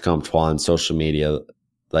out Max Comtois on social media,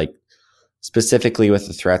 like specifically with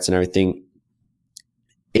the threats and everything,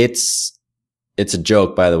 it's a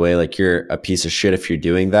joke, by the way. Like, you're a piece of shit if you're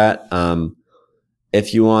doing that.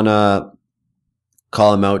 If you want to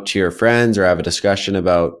call him out to your friends or have a discussion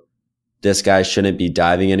about this guy shouldn't be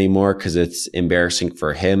diving anymore because it's embarrassing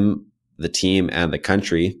for him, the team, and the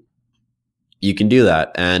country, you can do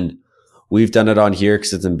that. And we've done it on here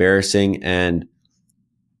because it's embarrassing. And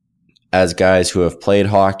as guys who have played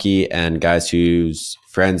hockey and guys whose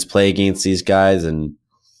friends play against these guys and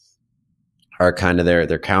are kind of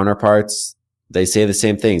their counterparts, they say the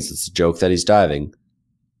same things. It's a joke that he's diving.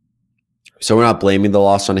 So we're not blaming the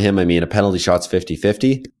loss on him. I mean, a penalty shot's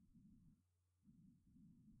 50-50.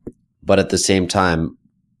 But at the same time,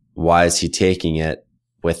 why is he taking it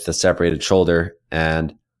with the separated shoulder?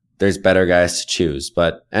 And there's better guys to choose.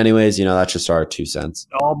 But anyways, you know, that's just our 2 cents.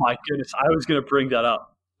 Oh my goodness, I was going to bring that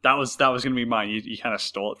up. That was going to be mine. You kind of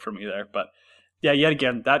stole it from me there. But yeah, yet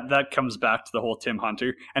again, that comes back to the whole Tim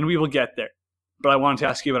Hunter, and we will get there. But I wanted to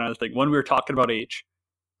ask you about another thing. When we were talking about age,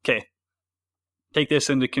 okay, take this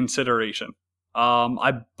into consideration.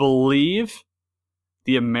 I believe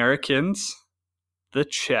the Americans, the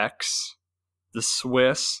Czechs, the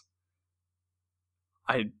Swiss,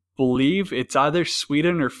 I believe it's either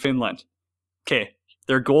Sweden or Finland. Okay,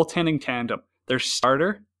 their goaltending tandem, their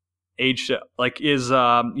starter age like is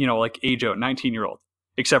like age out, 19-year-old,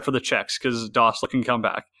 except for the Czechs because Dostal can come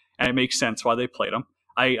back, and it makes sense why they played him.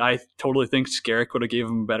 I totally think Skarek would have gave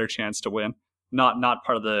him a better chance to win. Not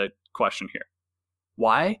part of the question here.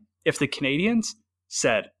 Why? If the Canadians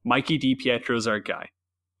said Mikey DiPietro is our guy,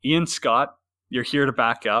 Ian Scott, you're here to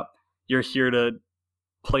back up, you're here to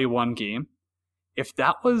play one game. If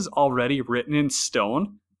that was already written in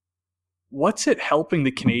stone, what's it helping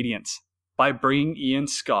the Canadians by bringing Ian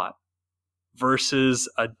Scott versus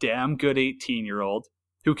a damn good 18-year-old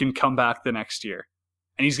who can come back the next year?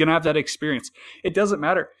 And he's going to have that experience. It doesn't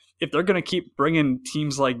matter if they're going to keep bringing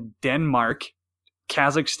teams like Denmark,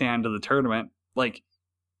 Kazakhstan to the tournament. Like,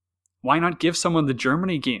 why not give someone the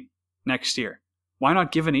Germany game next year? Why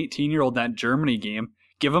not give an 18-year-old that Germany game?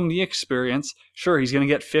 Give him the experience. Sure, he's going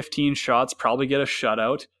to get 15 shots, probably get a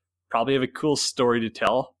shutout, probably have a cool story to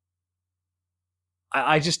tell.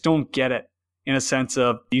 I just don't get it in a sense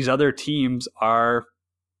of these other teams are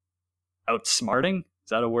outsmarting. Is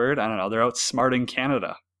that a word? I don't know. They're outsmarting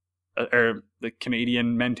Canada, or the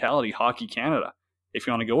Canadian mentality, Hockey Canada, if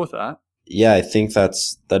you want to go with that. Yeah, I think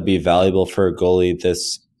that'd be valuable for a goalie.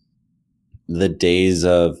 The days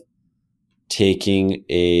of taking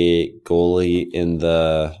a goalie in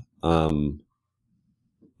the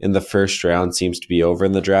first round seems to be over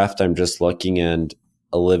in the draft. I'm just looking, and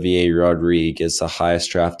Olivier Rodrigue is the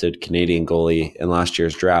highest drafted Canadian goalie in last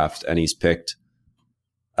year's draft, and he's picked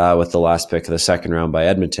with the last pick of the second round by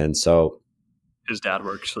Edmonton. So his dad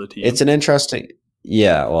works for the team. It's an interesting,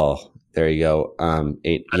 yeah. Well, There you go.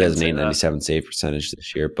 He has an 897 save percentage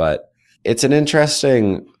this year, but it's an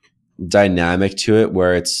interesting dynamic to it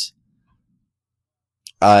where it's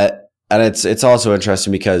and it's also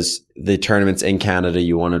interesting because the tournaments in Canada,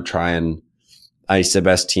 you want to try and ice the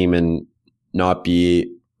best team and not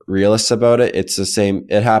be realist about it. It's the same.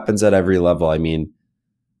 It happens at every level. I mean,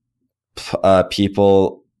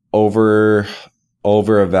 people over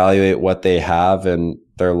evaluate what they have, and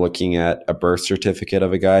they're looking at a birth certificate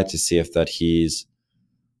of a guy to see if that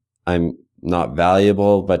I'm not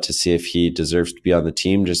valuable, but to see if he deserves to be on the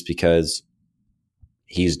team just because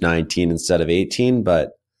he's 19 instead of 18.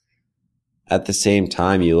 But at the same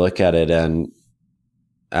time, you look at it, and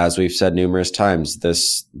as we've said numerous times,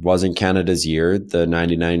 this wasn't Canada's year. The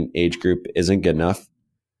 99 age group isn't good enough,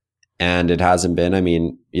 and it hasn't been. I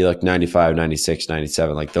mean, you look 95, 96,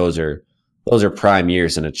 97, like those are prime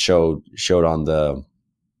years, and it showed on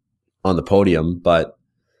the podium. But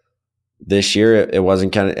this year it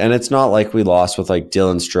wasn't kind of, and it's not like we lost with like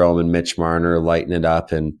Dylan Strome and Mitch Marner lighting it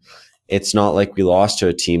up, and it's not like we lost to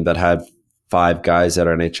a team that had 5 guys that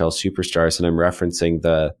are NHL superstars. And I'm referencing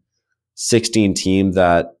the 16 team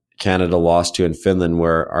that Canada lost to in Finland,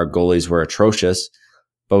 where our goalies were atrocious,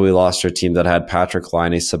 but we lost to a team that had Patrick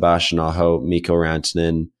Laine, Sebastian Aho, Mikko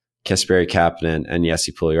Rantanen, Kasperi Kapanen, and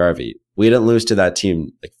Jesse Puljujarvi. We didn't lose to that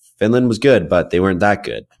team. Like, Finland was good, but they weren't that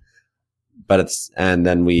good. And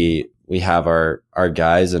then we have our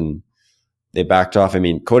guys, and they backed off. I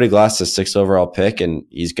mean, Cody Glass is a 6th overall pick, and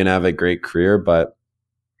he's going to have a great career, but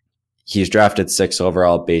he's drafted 6th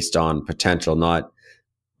overall based on potential, not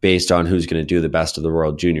based on who's going to do the best of the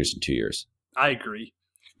World Juniors in 2 years. I agree.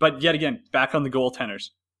 But yet again, back on the goaltenders.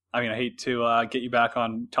 I mean, I hate to get you back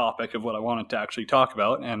on topic of what I wanted to actually talk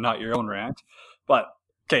about and not your own rant. But,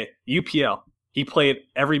 okay, UPL. He played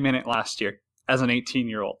every minute last year as an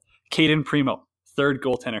 18-year-old. Caden Primo, 3rd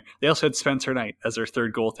goaltender. They also had Spencer Knight as their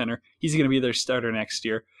 3rd goaltender. He's going to be their starter next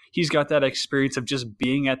year. He's got that experience of just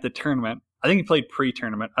being at the tournament. I think he played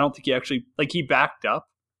pre-tournament. I don't think he actually, he backed up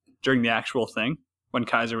during the actual thing when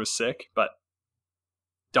Kaiser was sick. But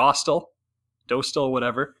Dostal,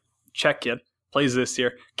 whatever, Czech kid, plays this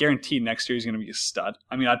year. Guaranteed next year he's going to be a stud.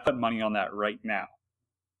 I mean, I'd put money on that right now.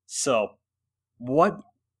 So,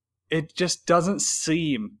 it just doesn't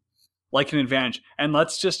seem like an advantage. And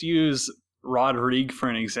let's just use Rodrigue for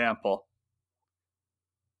an example.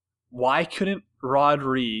 Why couldn't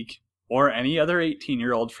Rodrigue, or any other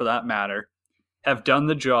 18-year-old for that matter, have done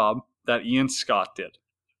the job that Ian Scott did?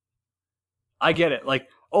 I get it.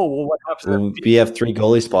 What happens if we have 3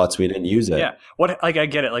 goalie spots, we didn't use it. Yeah. I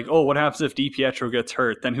get it. What happens if DiPietro gets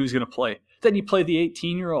hurt? Then who's going to play? Then you play the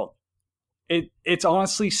 18-year-old. It's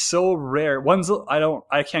honestly so rare.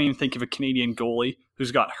 I can't even think of a Canadian goalie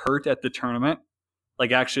who's got hurt at the tournament.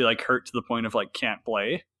 Actually hurt to the point of can't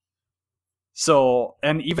play. So,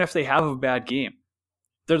 and even if they have a bad game,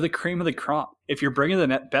 they're the cream of the crop. If you're bringing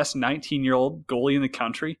the best 19-year-old goalie in the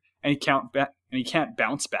country and he can't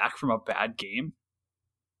bounce back from a bad game,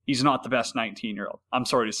 he's not the best 19-year-old. I'm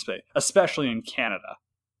sorry to say, especially in Canada.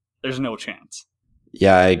 There's no chance.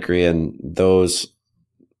 Yeah, I agree. And the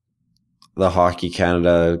Hockey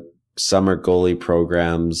Canada summer goalie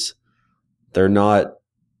programs, they're not,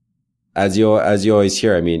 as you always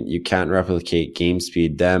hear, I mean, you can't replicate game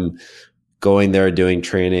speed. Them going there, doing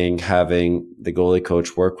training, having the goalie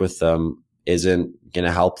coach work with them isn't going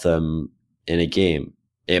to help them in a game.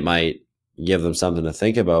 It might give them something to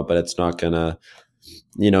think about, but it's not going to,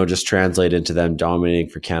 just translate into them dominating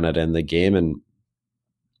for Canada in the game. And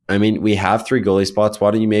I mean, we have 3 goalie spots.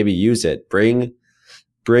 Why don't you maybe use it? Bring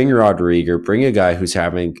Rodrigue, or bring a guy who's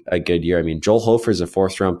having a good year. I mean, Joel Hofer is a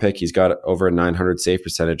 4th round pick. He's got over a 900 save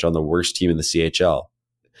percentage on the worst team in the CHL.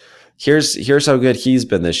 Here's how good he's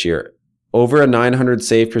been this year. Over a 900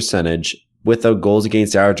 save percentage with a goals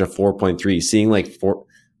against average of 4.3, seeing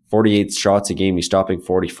 48 shots a game. He's stopping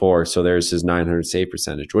 44. So there's his 900 save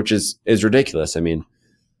percentage, which is ridiculous. I mean,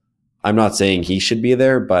 I'm not saying he should be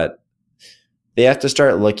there, but they have to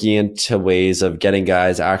start looking into ways of getting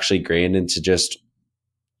guys actually grained into just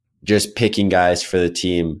picking guys for the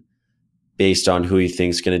team based on who you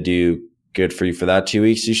think is going to do good for you for that 2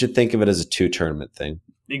 weeks. You should think of it as a 2 tournament thing.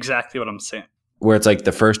 Exactly what I'm saying. Where it's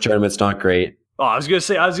the first tournament's not great. Oh, I was gonna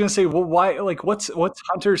say, well, why? What's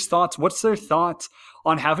Hunter's thoughts? What's their thoughts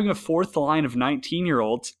on having a 4th line of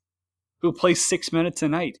 19-year-olds who play 6 minutes a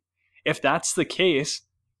night? If that's the case,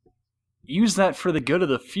 use that for the good of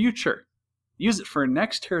the future. Use it for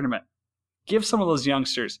next tournament. Give some of those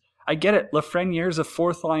youngsters. I get it. Lafreniere's a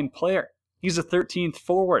 4th line player. He's a 13th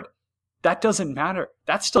forward. That doesn't matter.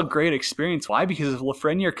 That's still great experience. Why? Because if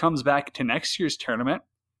Lafreniere comes back to next year's tournament,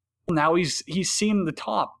 now he's seen the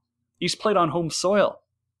top. He's played on home soil.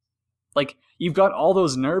 Like, you've got all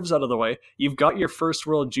those nerves out of the way. You've got your first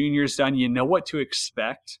World Juniors done. You know what to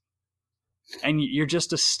expect. And you're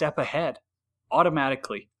just a step ahead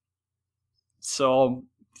automatically. So,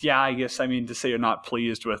 yeah, I guess, to say you're not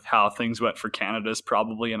pleased with how things went for Canada is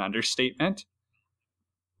probably an understatement.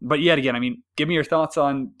 But yet again, give me your thoughts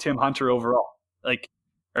on Tim Hunter overall.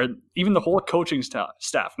 Or even the whole coaching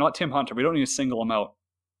staff, not Tim Hunter. We don't need to single him out.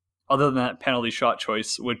 Other than that penalty shot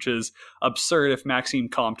choice, which is absurd. If Maxime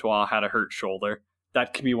Comtois had a hurt shoulder,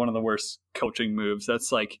 that could be one of the worst coaching moves. That's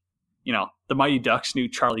like, the Mighty Ducks knew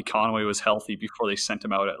Charlie Conway was healthy before they sent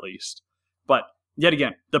him out at least. But yet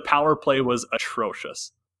again, the power play was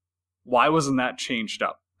atrocious. Why wasn't that changed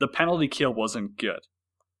up? The penalty kill wasn't good.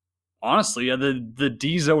 Honestly, the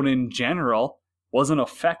D zone in general wasn't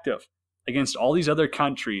effective against all these other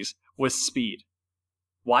countries with speed.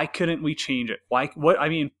 Why couldn't we change it?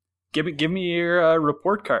 Give me your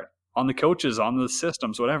report card on the coaches, on the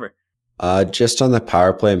systems, whatever. Just on the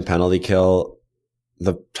power play and penalty kill,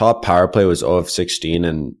 the top power play was 0 of 16,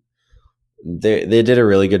 and they did a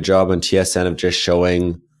really good job on TSN of just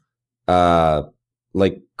showing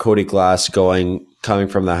Cody Glass coming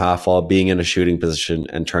from the half wall, being in a shooting position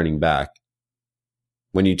and turning back.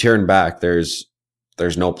 When you turn back, there's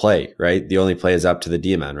no play, right? The only play is up to the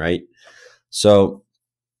D-man, right? So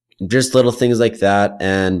just little things like that.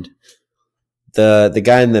 And the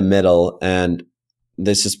guy in the middle, and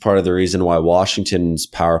this is part of the reason why Washington's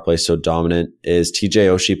power play is so dominant, is TJ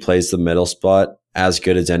Oshie plays the middle spot as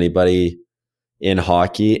good as anybody in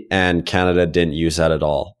hockey, and Canada didn't use that at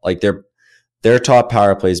all. Like their top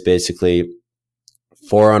power play is basically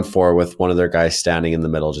 4-on-4 with one of their guys standing in the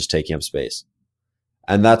middle, just taking up space.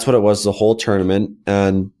 And that's what it was the whole tournament.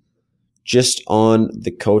 And just on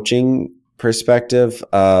the coaching perspective,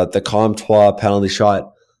 the Comtois penalty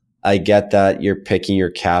shot, I get that you're picking your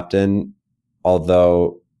captain,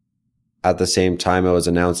 although at the same time it was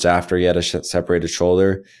announced after he had a separated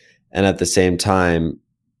shoulder. And at the same time,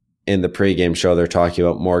 in the pregame show, they're talking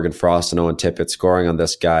about Morgan Frost and Owen Tippett scoring on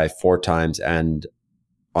this guy 4 times and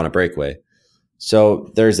on a breakaway.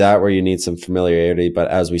 So there's that where you need some familiarity. But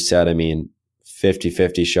as we said,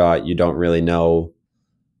 50-50 shot, you don't really know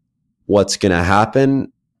what's going to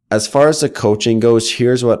happen. As far as the coaching goes,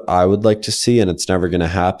 here's what I would like to see, and it's never going to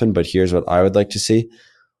happen, but here's what I would like to see.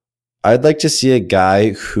 I'd like to see a guy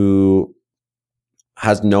who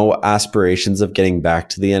has no aspirations of getting back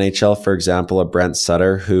to the NHL. For example, a Brent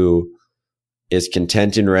Sutter who is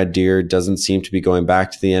content in Red Deer, doesn't seem to be going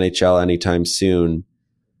back to the NHL anytime soon,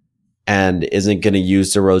 and isn't going to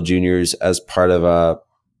use the World Juniors as part of a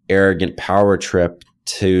arrogant power trip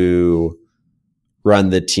to run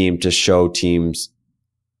the team, to show teams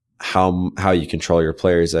how you control your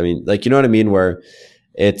players. You know what I mean? Where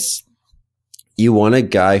it's, you want a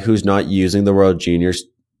guy who's not using the World Juniors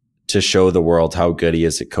to show the world how good he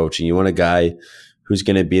is at coaching. You want a guy who's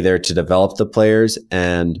going to be there to develop the players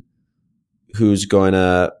and who's going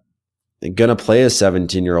to play as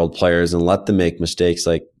 17-year-old players and let them make mistakes.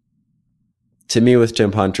 Like, to me with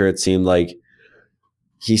Tim Hunter, it seemed like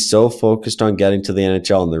he's so focused on getting to the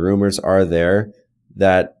NHL, and the rumors are there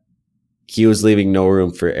that he was leaving no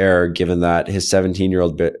room for error, given that his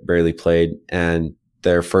 17-year-old barely played and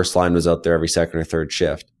their first line was out there every second or third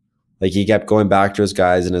shift. Like, he kept going back to his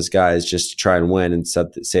guys just to try and win and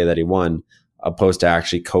say that he won, opposed to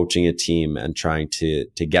actually coaching a team and trying to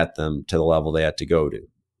get them to the level they had to go to.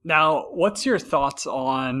 Now, what's your thoughts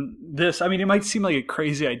on this? It might seem like a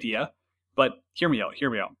crazy idea, but hear me out.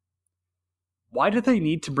 Why do they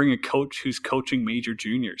need to bring a coach who's coaching major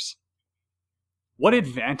juniors? What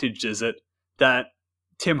advantage is it that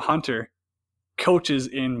Tim Hunter coaches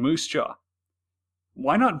in Moose Jaw?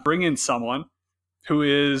 Why not bring in someone who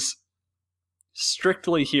is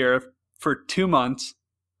strictly here for 2 months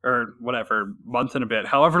or whatever, month and a bit,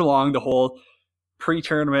 however long the whole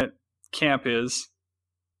pre-tournament camp is,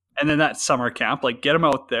 and then that summer camp, get them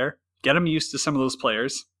out there, get them used to some of those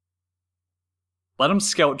players, let them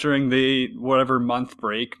scout during the whatever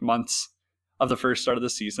months of the first start of the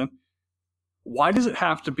season. Why does it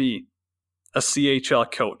have to be a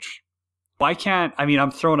CHL coach? Why can't,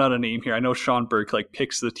 I'm throwing out a name here. I know Sean Burke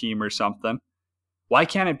picks the team or something. Why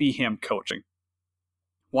can't it be him coaching?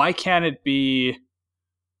 Why can't it be,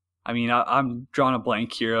 I'm drawing a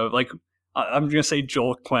blank here of I'm going to say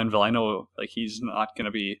Joel Quenneville. I know he's not going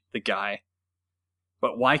to be the guy,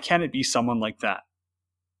 but why can't it be someone like that?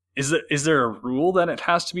 Is there a rule that it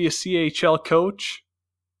has to be a CHL coach?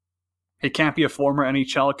 It can't be a former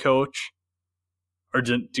NHL coach? Or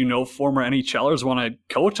do no former NHLers want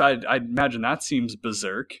to coach? I'd imagine that seems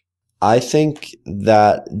berserk. I think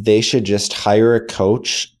that they should just hire a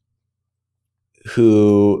coach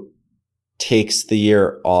who takes the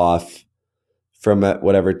year off from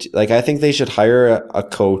whatever. I think they should hire a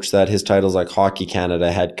coach that his title's like Hockey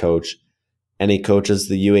Canada head coach, and he coaches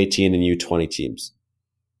the U18 and U20 teams.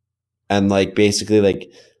 And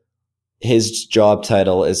basically his job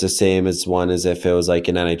title is the same as one as if it was like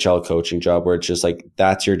an NHL coaching job, where it's just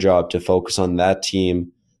that's your job, to focus on that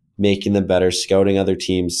team, making them better, scouting other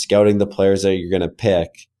teams, scouting the players that you're going to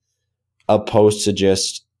pick, opposed to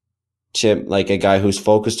just a guy who's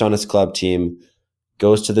focused on his club team,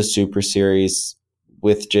 goes to the Super Series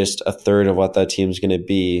with just a third of what that team's going to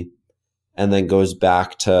be, and then goes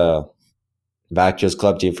back to his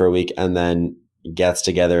club team for a week, and then gets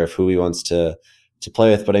together of who he wants to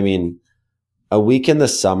play with. But I mean, a week in the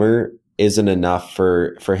summer isn't enough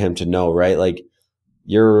for him to know, right?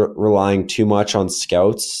 You're relying too much on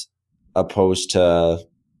scouts opposed to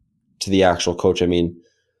the actual coach. I mean,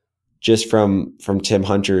 just from Tim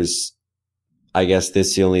Hunter's, I guess this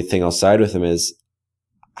is the only thing I'll side with him is,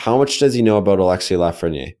 how much does he know about Alexis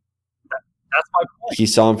Lafreniere? That's my point. He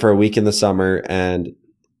saw him for a week in the summer, and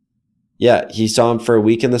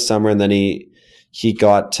then he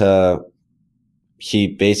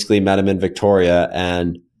basically met him in Victoria,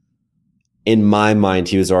 and in my mind,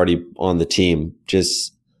 he was already on the team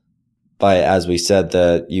just by, as we said,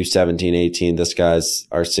 the U17, 18, this guy's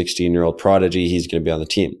our 16-year-old prodigy. He's going to be on the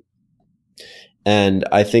team. And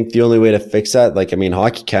I think the only way to fix that,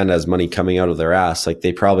 Hockey Canada has money coming out of their ass.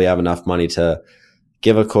 They probably have enough money to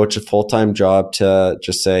give a coach a full-time job to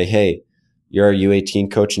just say, hey, you're a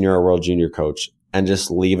U18 coach and you're a World Junior coach, and just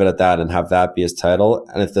leave it at that and have that be his title.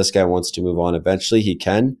 And if this guy wants to move on eventually, he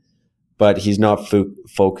can, but he's not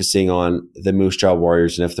focusing on the Moose Jaw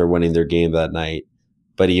Warriors and if they're winning their game that night.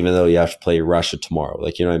 But even though you have to play Russia tomorrow,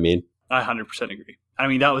 you know what I mean? I 100% agree. I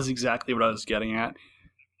mean, that was exactly what I was getting at.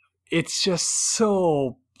 It's just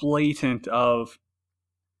so blatant of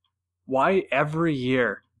why every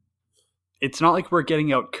year. It's not like we're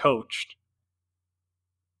getting out coached,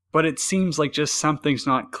 but it seems like just something's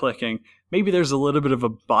not clicking. Maybe there's a little bit of a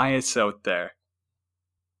bias out there.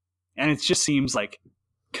 And it just seems like,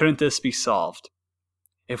 couldn't this be solved?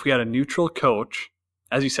 If we had a neutral coach,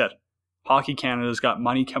 as you said, Hockey Canada's got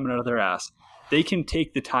money coming out of their ass. They can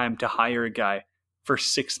take the time to hire a guy for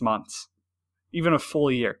 6 months, even a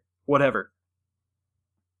full year, whatever.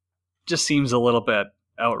 Just seems a little bit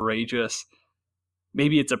outrageous.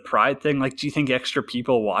 Maybe it's a pride thing. Do you think extra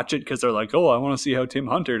people watch it because they're like, oh, I want to see how Tim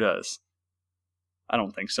Hunter does? I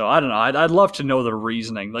don't think so. I don't know. I'd love to know the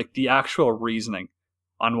reasoning, the actual reasoning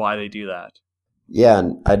on why they do that. Yeah,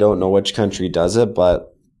 and I don't know which country does it,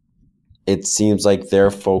 but it seems like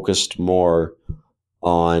they're focused more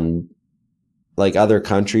on other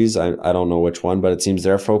countries. I don't know which one, but it seems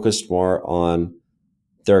they're focused more on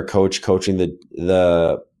their coach coaching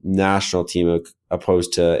the national team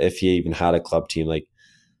opposed to if he even had a club team.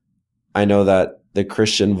 I know that the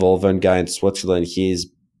Christian Volvan guy in Switzerland, he's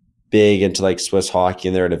big into Swiss hockey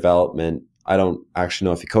and their development. I don't actually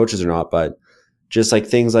know if he coaches or not, but just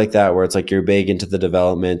things like that, where it's you're big into the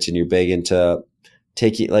development and you're big into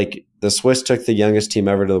taking, the Swiss took the youngest team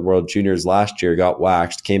ever to the World Juniors last year, got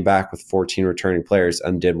waxed, came back with 14 returning players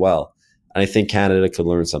and did well. And I think Canada could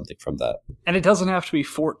learn something from that. And it doesn't have to be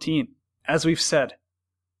 14. As we've said,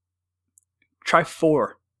 try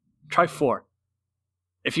 4. Try 4.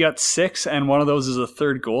 If you got 6 and one of those is a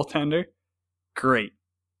third goaltender, great.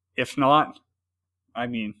 If not, I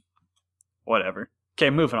mean, whatever. Okay,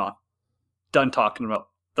 moving on. Done talking about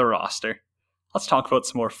the roster. Let's talk about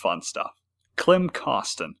some more fun stuff. Klim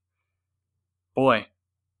Kostin. Boy,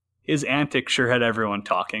 his antics sure had everyone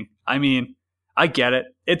talking. I mean, I get it.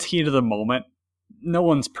 It's heat of the moment. No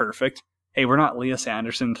one's perfect. Hey, we're not Elias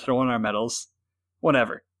Anderson throwing our medals.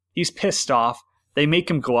 Whatever. He's pissed off. They make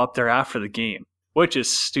him go up there after the game, which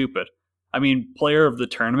is stupid. I mean, player of the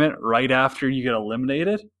tournament right after you get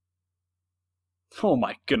eliminated? Oh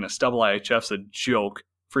my goodness, IIHF's a joke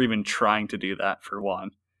for even trying to do that, for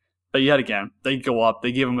one. But yet again, they go up,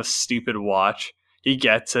 they give him a stupid watch. He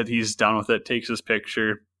gets it, he's done with it, takes his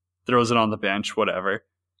picture, throws it on the bench, whatever.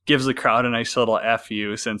 Gives the crowd a nice little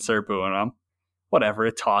FU since they're booing him. Whatever,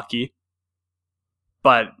 it's hockey.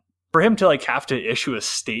 But for him to have to issue a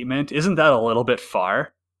statement, isn't that a little bit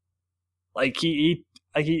far? He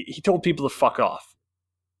told people to fuck off.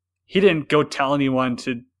 He didn't go tell anyone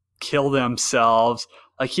to kill themselves.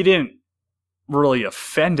 He didn't really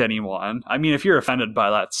offend anyone. I mean, if you're offended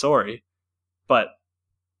by that, sorry. But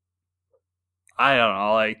I don't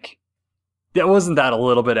know, that wasn't that a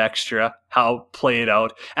little bit extra how played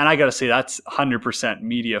out? And I gotta say, that's 100%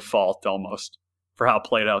 media fault almost for how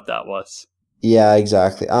played out that was. Yeah,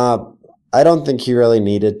 exactly. I don't think he really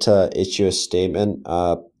needed to issue a statement.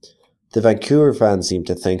 The Vancouver fans seem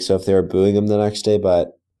to think so if they were booing him the next day,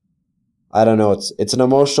 but I don't know. It's an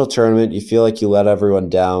emotional tournament. You feel like you let everyone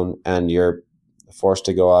down and you're forced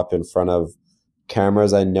to go up in front of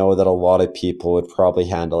cameras. I know that a lot of people would probably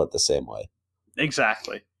handle it the same way.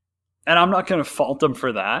 Exactly. And I'm not going to fault him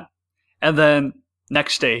for that. And then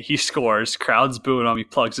next day he scores, crowd's booing him, he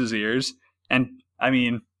plugs his ears. And I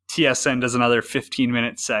mean, TSN does another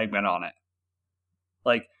 15-minute segment on it.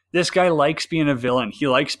 Like, this guy likes being a villain. He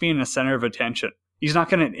likes being the center of attention. He's not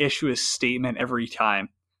going to issue a statement every time.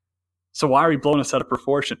 So why are we blowing us out of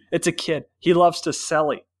proportion? It's a kid. He loves to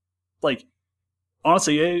sell it. Like,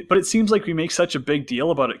 honestly, but it seems like we make such a big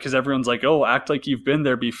deal about it because everyone's like, oh, act like you've been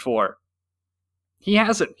there before. He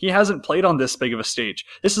hasn't. He hasn't played on this big of a stage.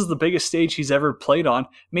 This is the biggest stage he's ever played on,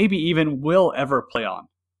 maybe even will ever play on.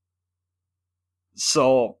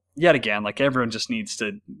 So, yet again, like, everyone just needs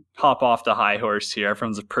to hop off the high horse here.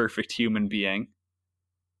 Everyone's a perfect human being.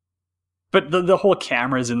 But the whole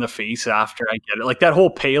camera's in the face after, I get it. Like, that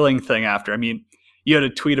whole Paling thing after. I mean, you had a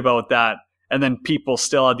tweet about that, and then people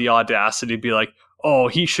still had the audacity to be like, oh,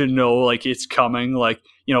 he should know, like, it's coming. Like,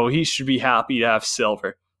 you know, he should be happy to have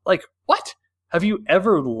silver. Like, what? Have you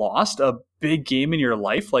ever lost a big game in your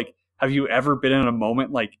life? Like, have you ever been in a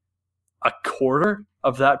moment like a quarter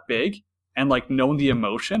of that big and like known the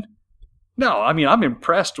emotion? No, I mean, I'm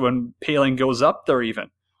impressed when Paling goes up there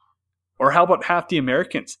even. Or how about half the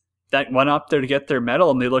Americans that went up there to get their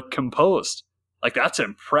medal and they look composed? Like, that's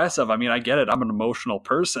impressive. I mean, I get it. I'm an emotional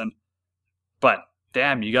person. But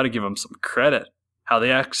damn, you got to give them some credit. How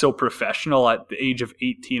they act so professional at the age of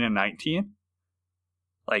 18 and 19.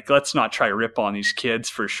 Like, let's not try to rip on these kids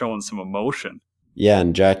for showing some emotion. Yeah,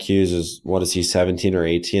 and Jack Hughes is, 17 or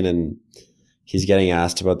 18, and he's getting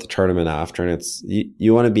asked about the tournament after, and it's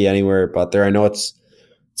you want to be anywhere but there. I know it's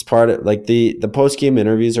part of, like, the post-game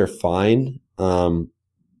interviews are fine.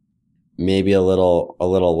 Maybe a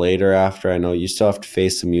little later after. I know you still have to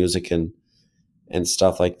face the music and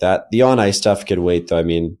stuff like that. The on-ice stuff could wait, though. I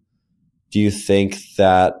mean, do you think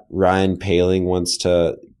that Ryan Paling wants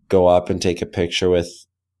to go up and take a picture with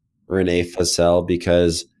Rene Fossell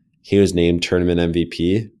because he was named tournament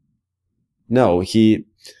MVP? No, he's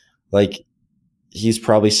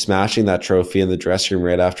probably smashing that trophy in the dressing room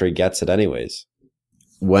right after he gets it anyways.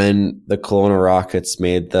 When the Kelowna Rockets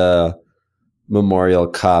made the Memorial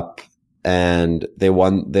Cup and they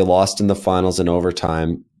lost in the finals in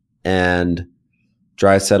overtime, and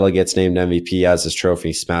Draisaitl gets named MVP as his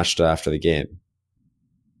trophy, smashed it after the game.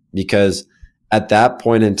 Because at that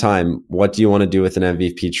point in time, what do you want to do with an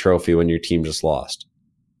MVP trophy when your team just lost?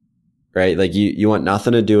 Right? Like, you want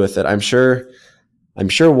nothing to do with it. I'm sure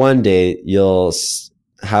one day you'll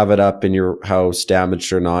have it up in your house,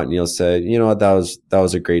 damaged or not, and you'll say, you know what, that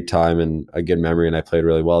was a great time and a good memory, and I played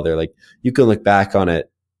really well there. Like, you can look back on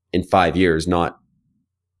it in 5 years, not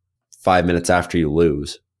 5 minutes after you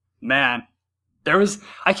lose. Man,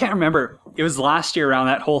 I can't remember. It was last year around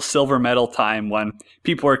that whole silver medal time when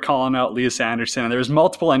people were calling out Lias Andersson, and there was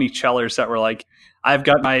multiple NHLers that were like, I've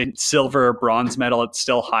got my silver or bronze medal. It's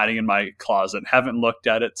still hiding in my closet. Haven't looked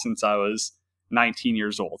at it since I was 19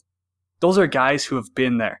 years old. Those are guys who have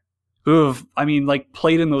been there, who have, I mean, like,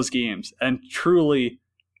 played in those games, and truly,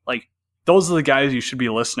 like, those are the guys you should be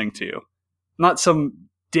listening to. Not some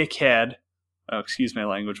dickhead, excuse my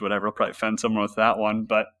language, whatever, I'll probably offend someone with that one,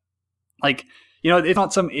 but, like, you know, it's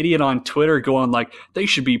not some idiot on Twitter going like, they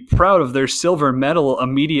should be proud of their silver medal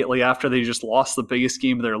immediately after they just lost the biggest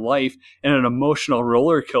game of their life in an emotional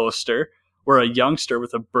roller coaster where a youngster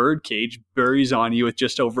with a bird cage buries on you with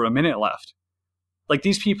just over a minute left. Like,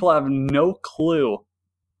 these people have no clue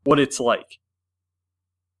what it's like.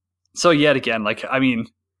 So yet again, like, I mean,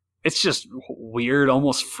 it's just weird,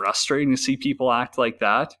 almost frustrating to see people act like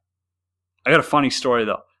that. I got a funny story,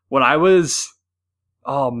 though. When I was,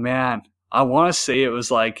 oh man, I want to say it was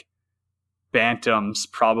like Bantams,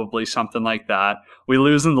 probably something like that. We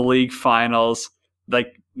lose in the league finals.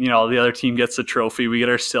 Like, you know, the other team gets the trophy. We get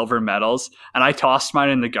our silver medals. And I tossed mine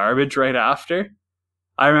in the garbage right after.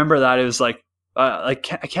 I remember that. It was like I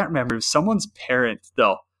can't remember. It was someone's parent,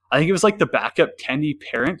 though. I think it was like the backup Tendy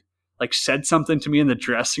parent, like, said something to me in the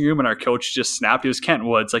dressing room, and our coach just snapped. It was Kent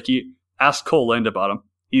Woods. Like, he asked Cole Lind about him.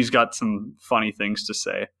 He's got some funny things to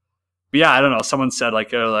say. But yeah, I don't know. Someone said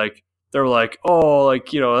they were like, oh,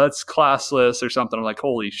 like, you know, that's classless or something. I'm like,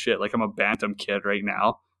 holy shit, like, I'm a bantam kid right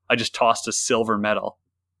now. I just tossed a silver medal.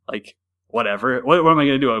 Like, whatever. What am I going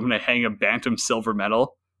to do? I'm going to hang a bantam silver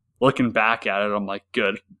medal? Looking back at it, I'm like,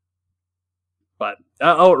 good. But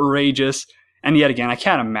outrageous. And yet again, I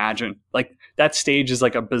can't imagine. Like, that stage is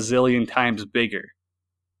like a bazillion times bigger.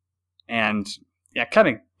 And yeah,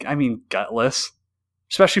 gutless.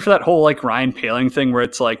 Especially for that whole like Ryan Poehling thing where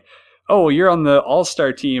it's like, oh, you're on the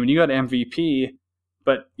All-Star team and you got MVP,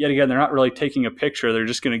 but yet again, they're not really taking a picture. They're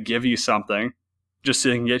just going to give you something just so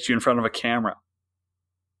they can get you in front of a camera.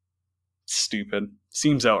 Stupid.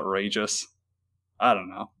 Seems outrageous. I don't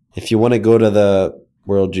know. If you want to go to the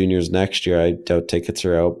World Juniors next year, I doubt tickets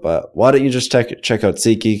are out, but why don't you just check out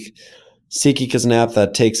SeatGeek? SeatGeek is an app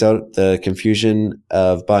that takes out the confusion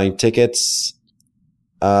of buying tickets.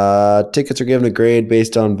 Tickets are given a grade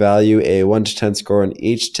based on value, a 1 to 10 score on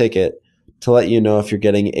each ticket to let you know if you're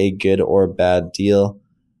getting a good or bad deal.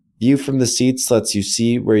 View from the seats lets you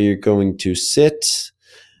see where you're going to sit.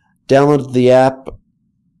 Download the app,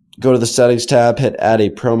 go to the settings tab, hit add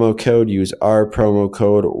a promo code, use our promo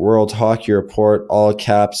code World Hockey Report, all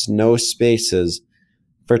caps, no spaces,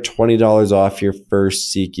 for $20 off your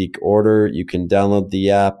first SeatGeek order. You can download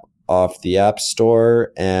the app off the App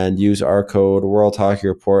Store and use our code World Hockey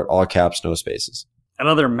Report, all caps, no spaces.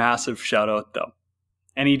 Another massive shout out though.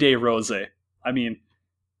 Any Day Rosé. I mean,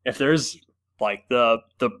 if there's like the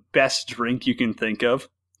best drink you can think of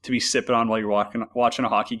to be sipping on while you're watching a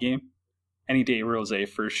hockey game, Any Day Rosé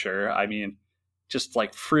for sure. I mean, just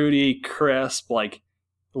like fruity, crisp, like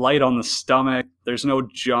light on the stomach. There's no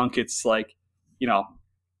junk. It's like,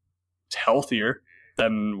 it's healthier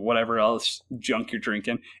than whatever else junk you're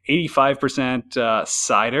drinking. 85%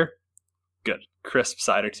 cider, good, crisp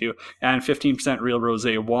cider too, and 15% real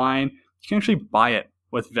rosé wine. You can actually buy it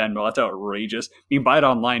with Venmo. That's outrageous. You can buy it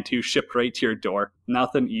online too, shipped right to your door.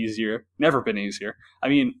 Nothing easier. Never been easier. I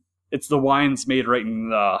mean, it's the wines made right in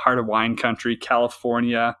the heart of wine country,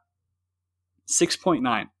 California.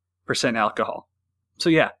 6.9% alcohol. So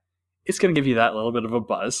yeah, it's going to give you that little bit of a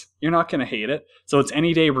buzz. You're not going to hate it. So it's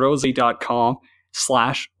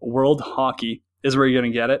anydayrosé.com/worldhockey is where you're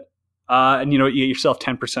going to get it. And you get yourself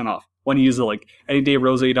 10% off when you use the link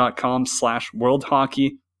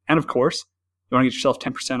anydayrosé.com/worldhockey. And of course, you want to get yourself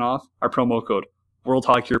 10% off our promo code World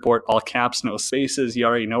Hockey Report, all caps, no spaces. You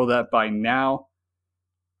already know that by now.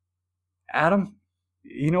 Adam,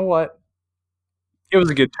 you know what? It was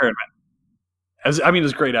a good tournament. It was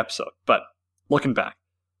a great episode, but looking back,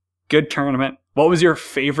 good tournament. What was your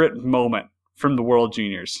favorite moment from the World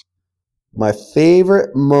Juniors? My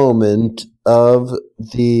favorite moment of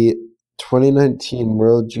the 2019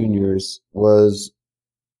 World Juniors was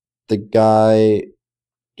the guy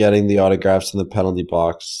getting the autographs in the penalty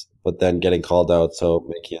box, but then getting called out, so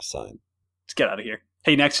making a sign. Let's get out of here.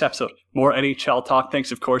 Hey, next episode, more NHL talk.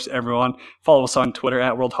 Thanks, of course, everyone. Follow us on Twitter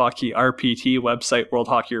at World Hockey RPT, website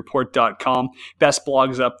worldhockeyreport.com. Best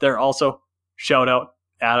blogs up there. Also, shout out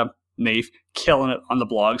Adam, Nave, killing it on the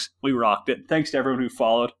blogs. We rocked it. Thanks to everyone who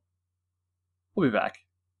followed. We'll be back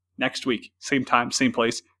next week, same time, same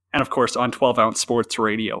place, and of course on 12 Ounce Sports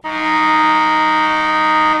Radio.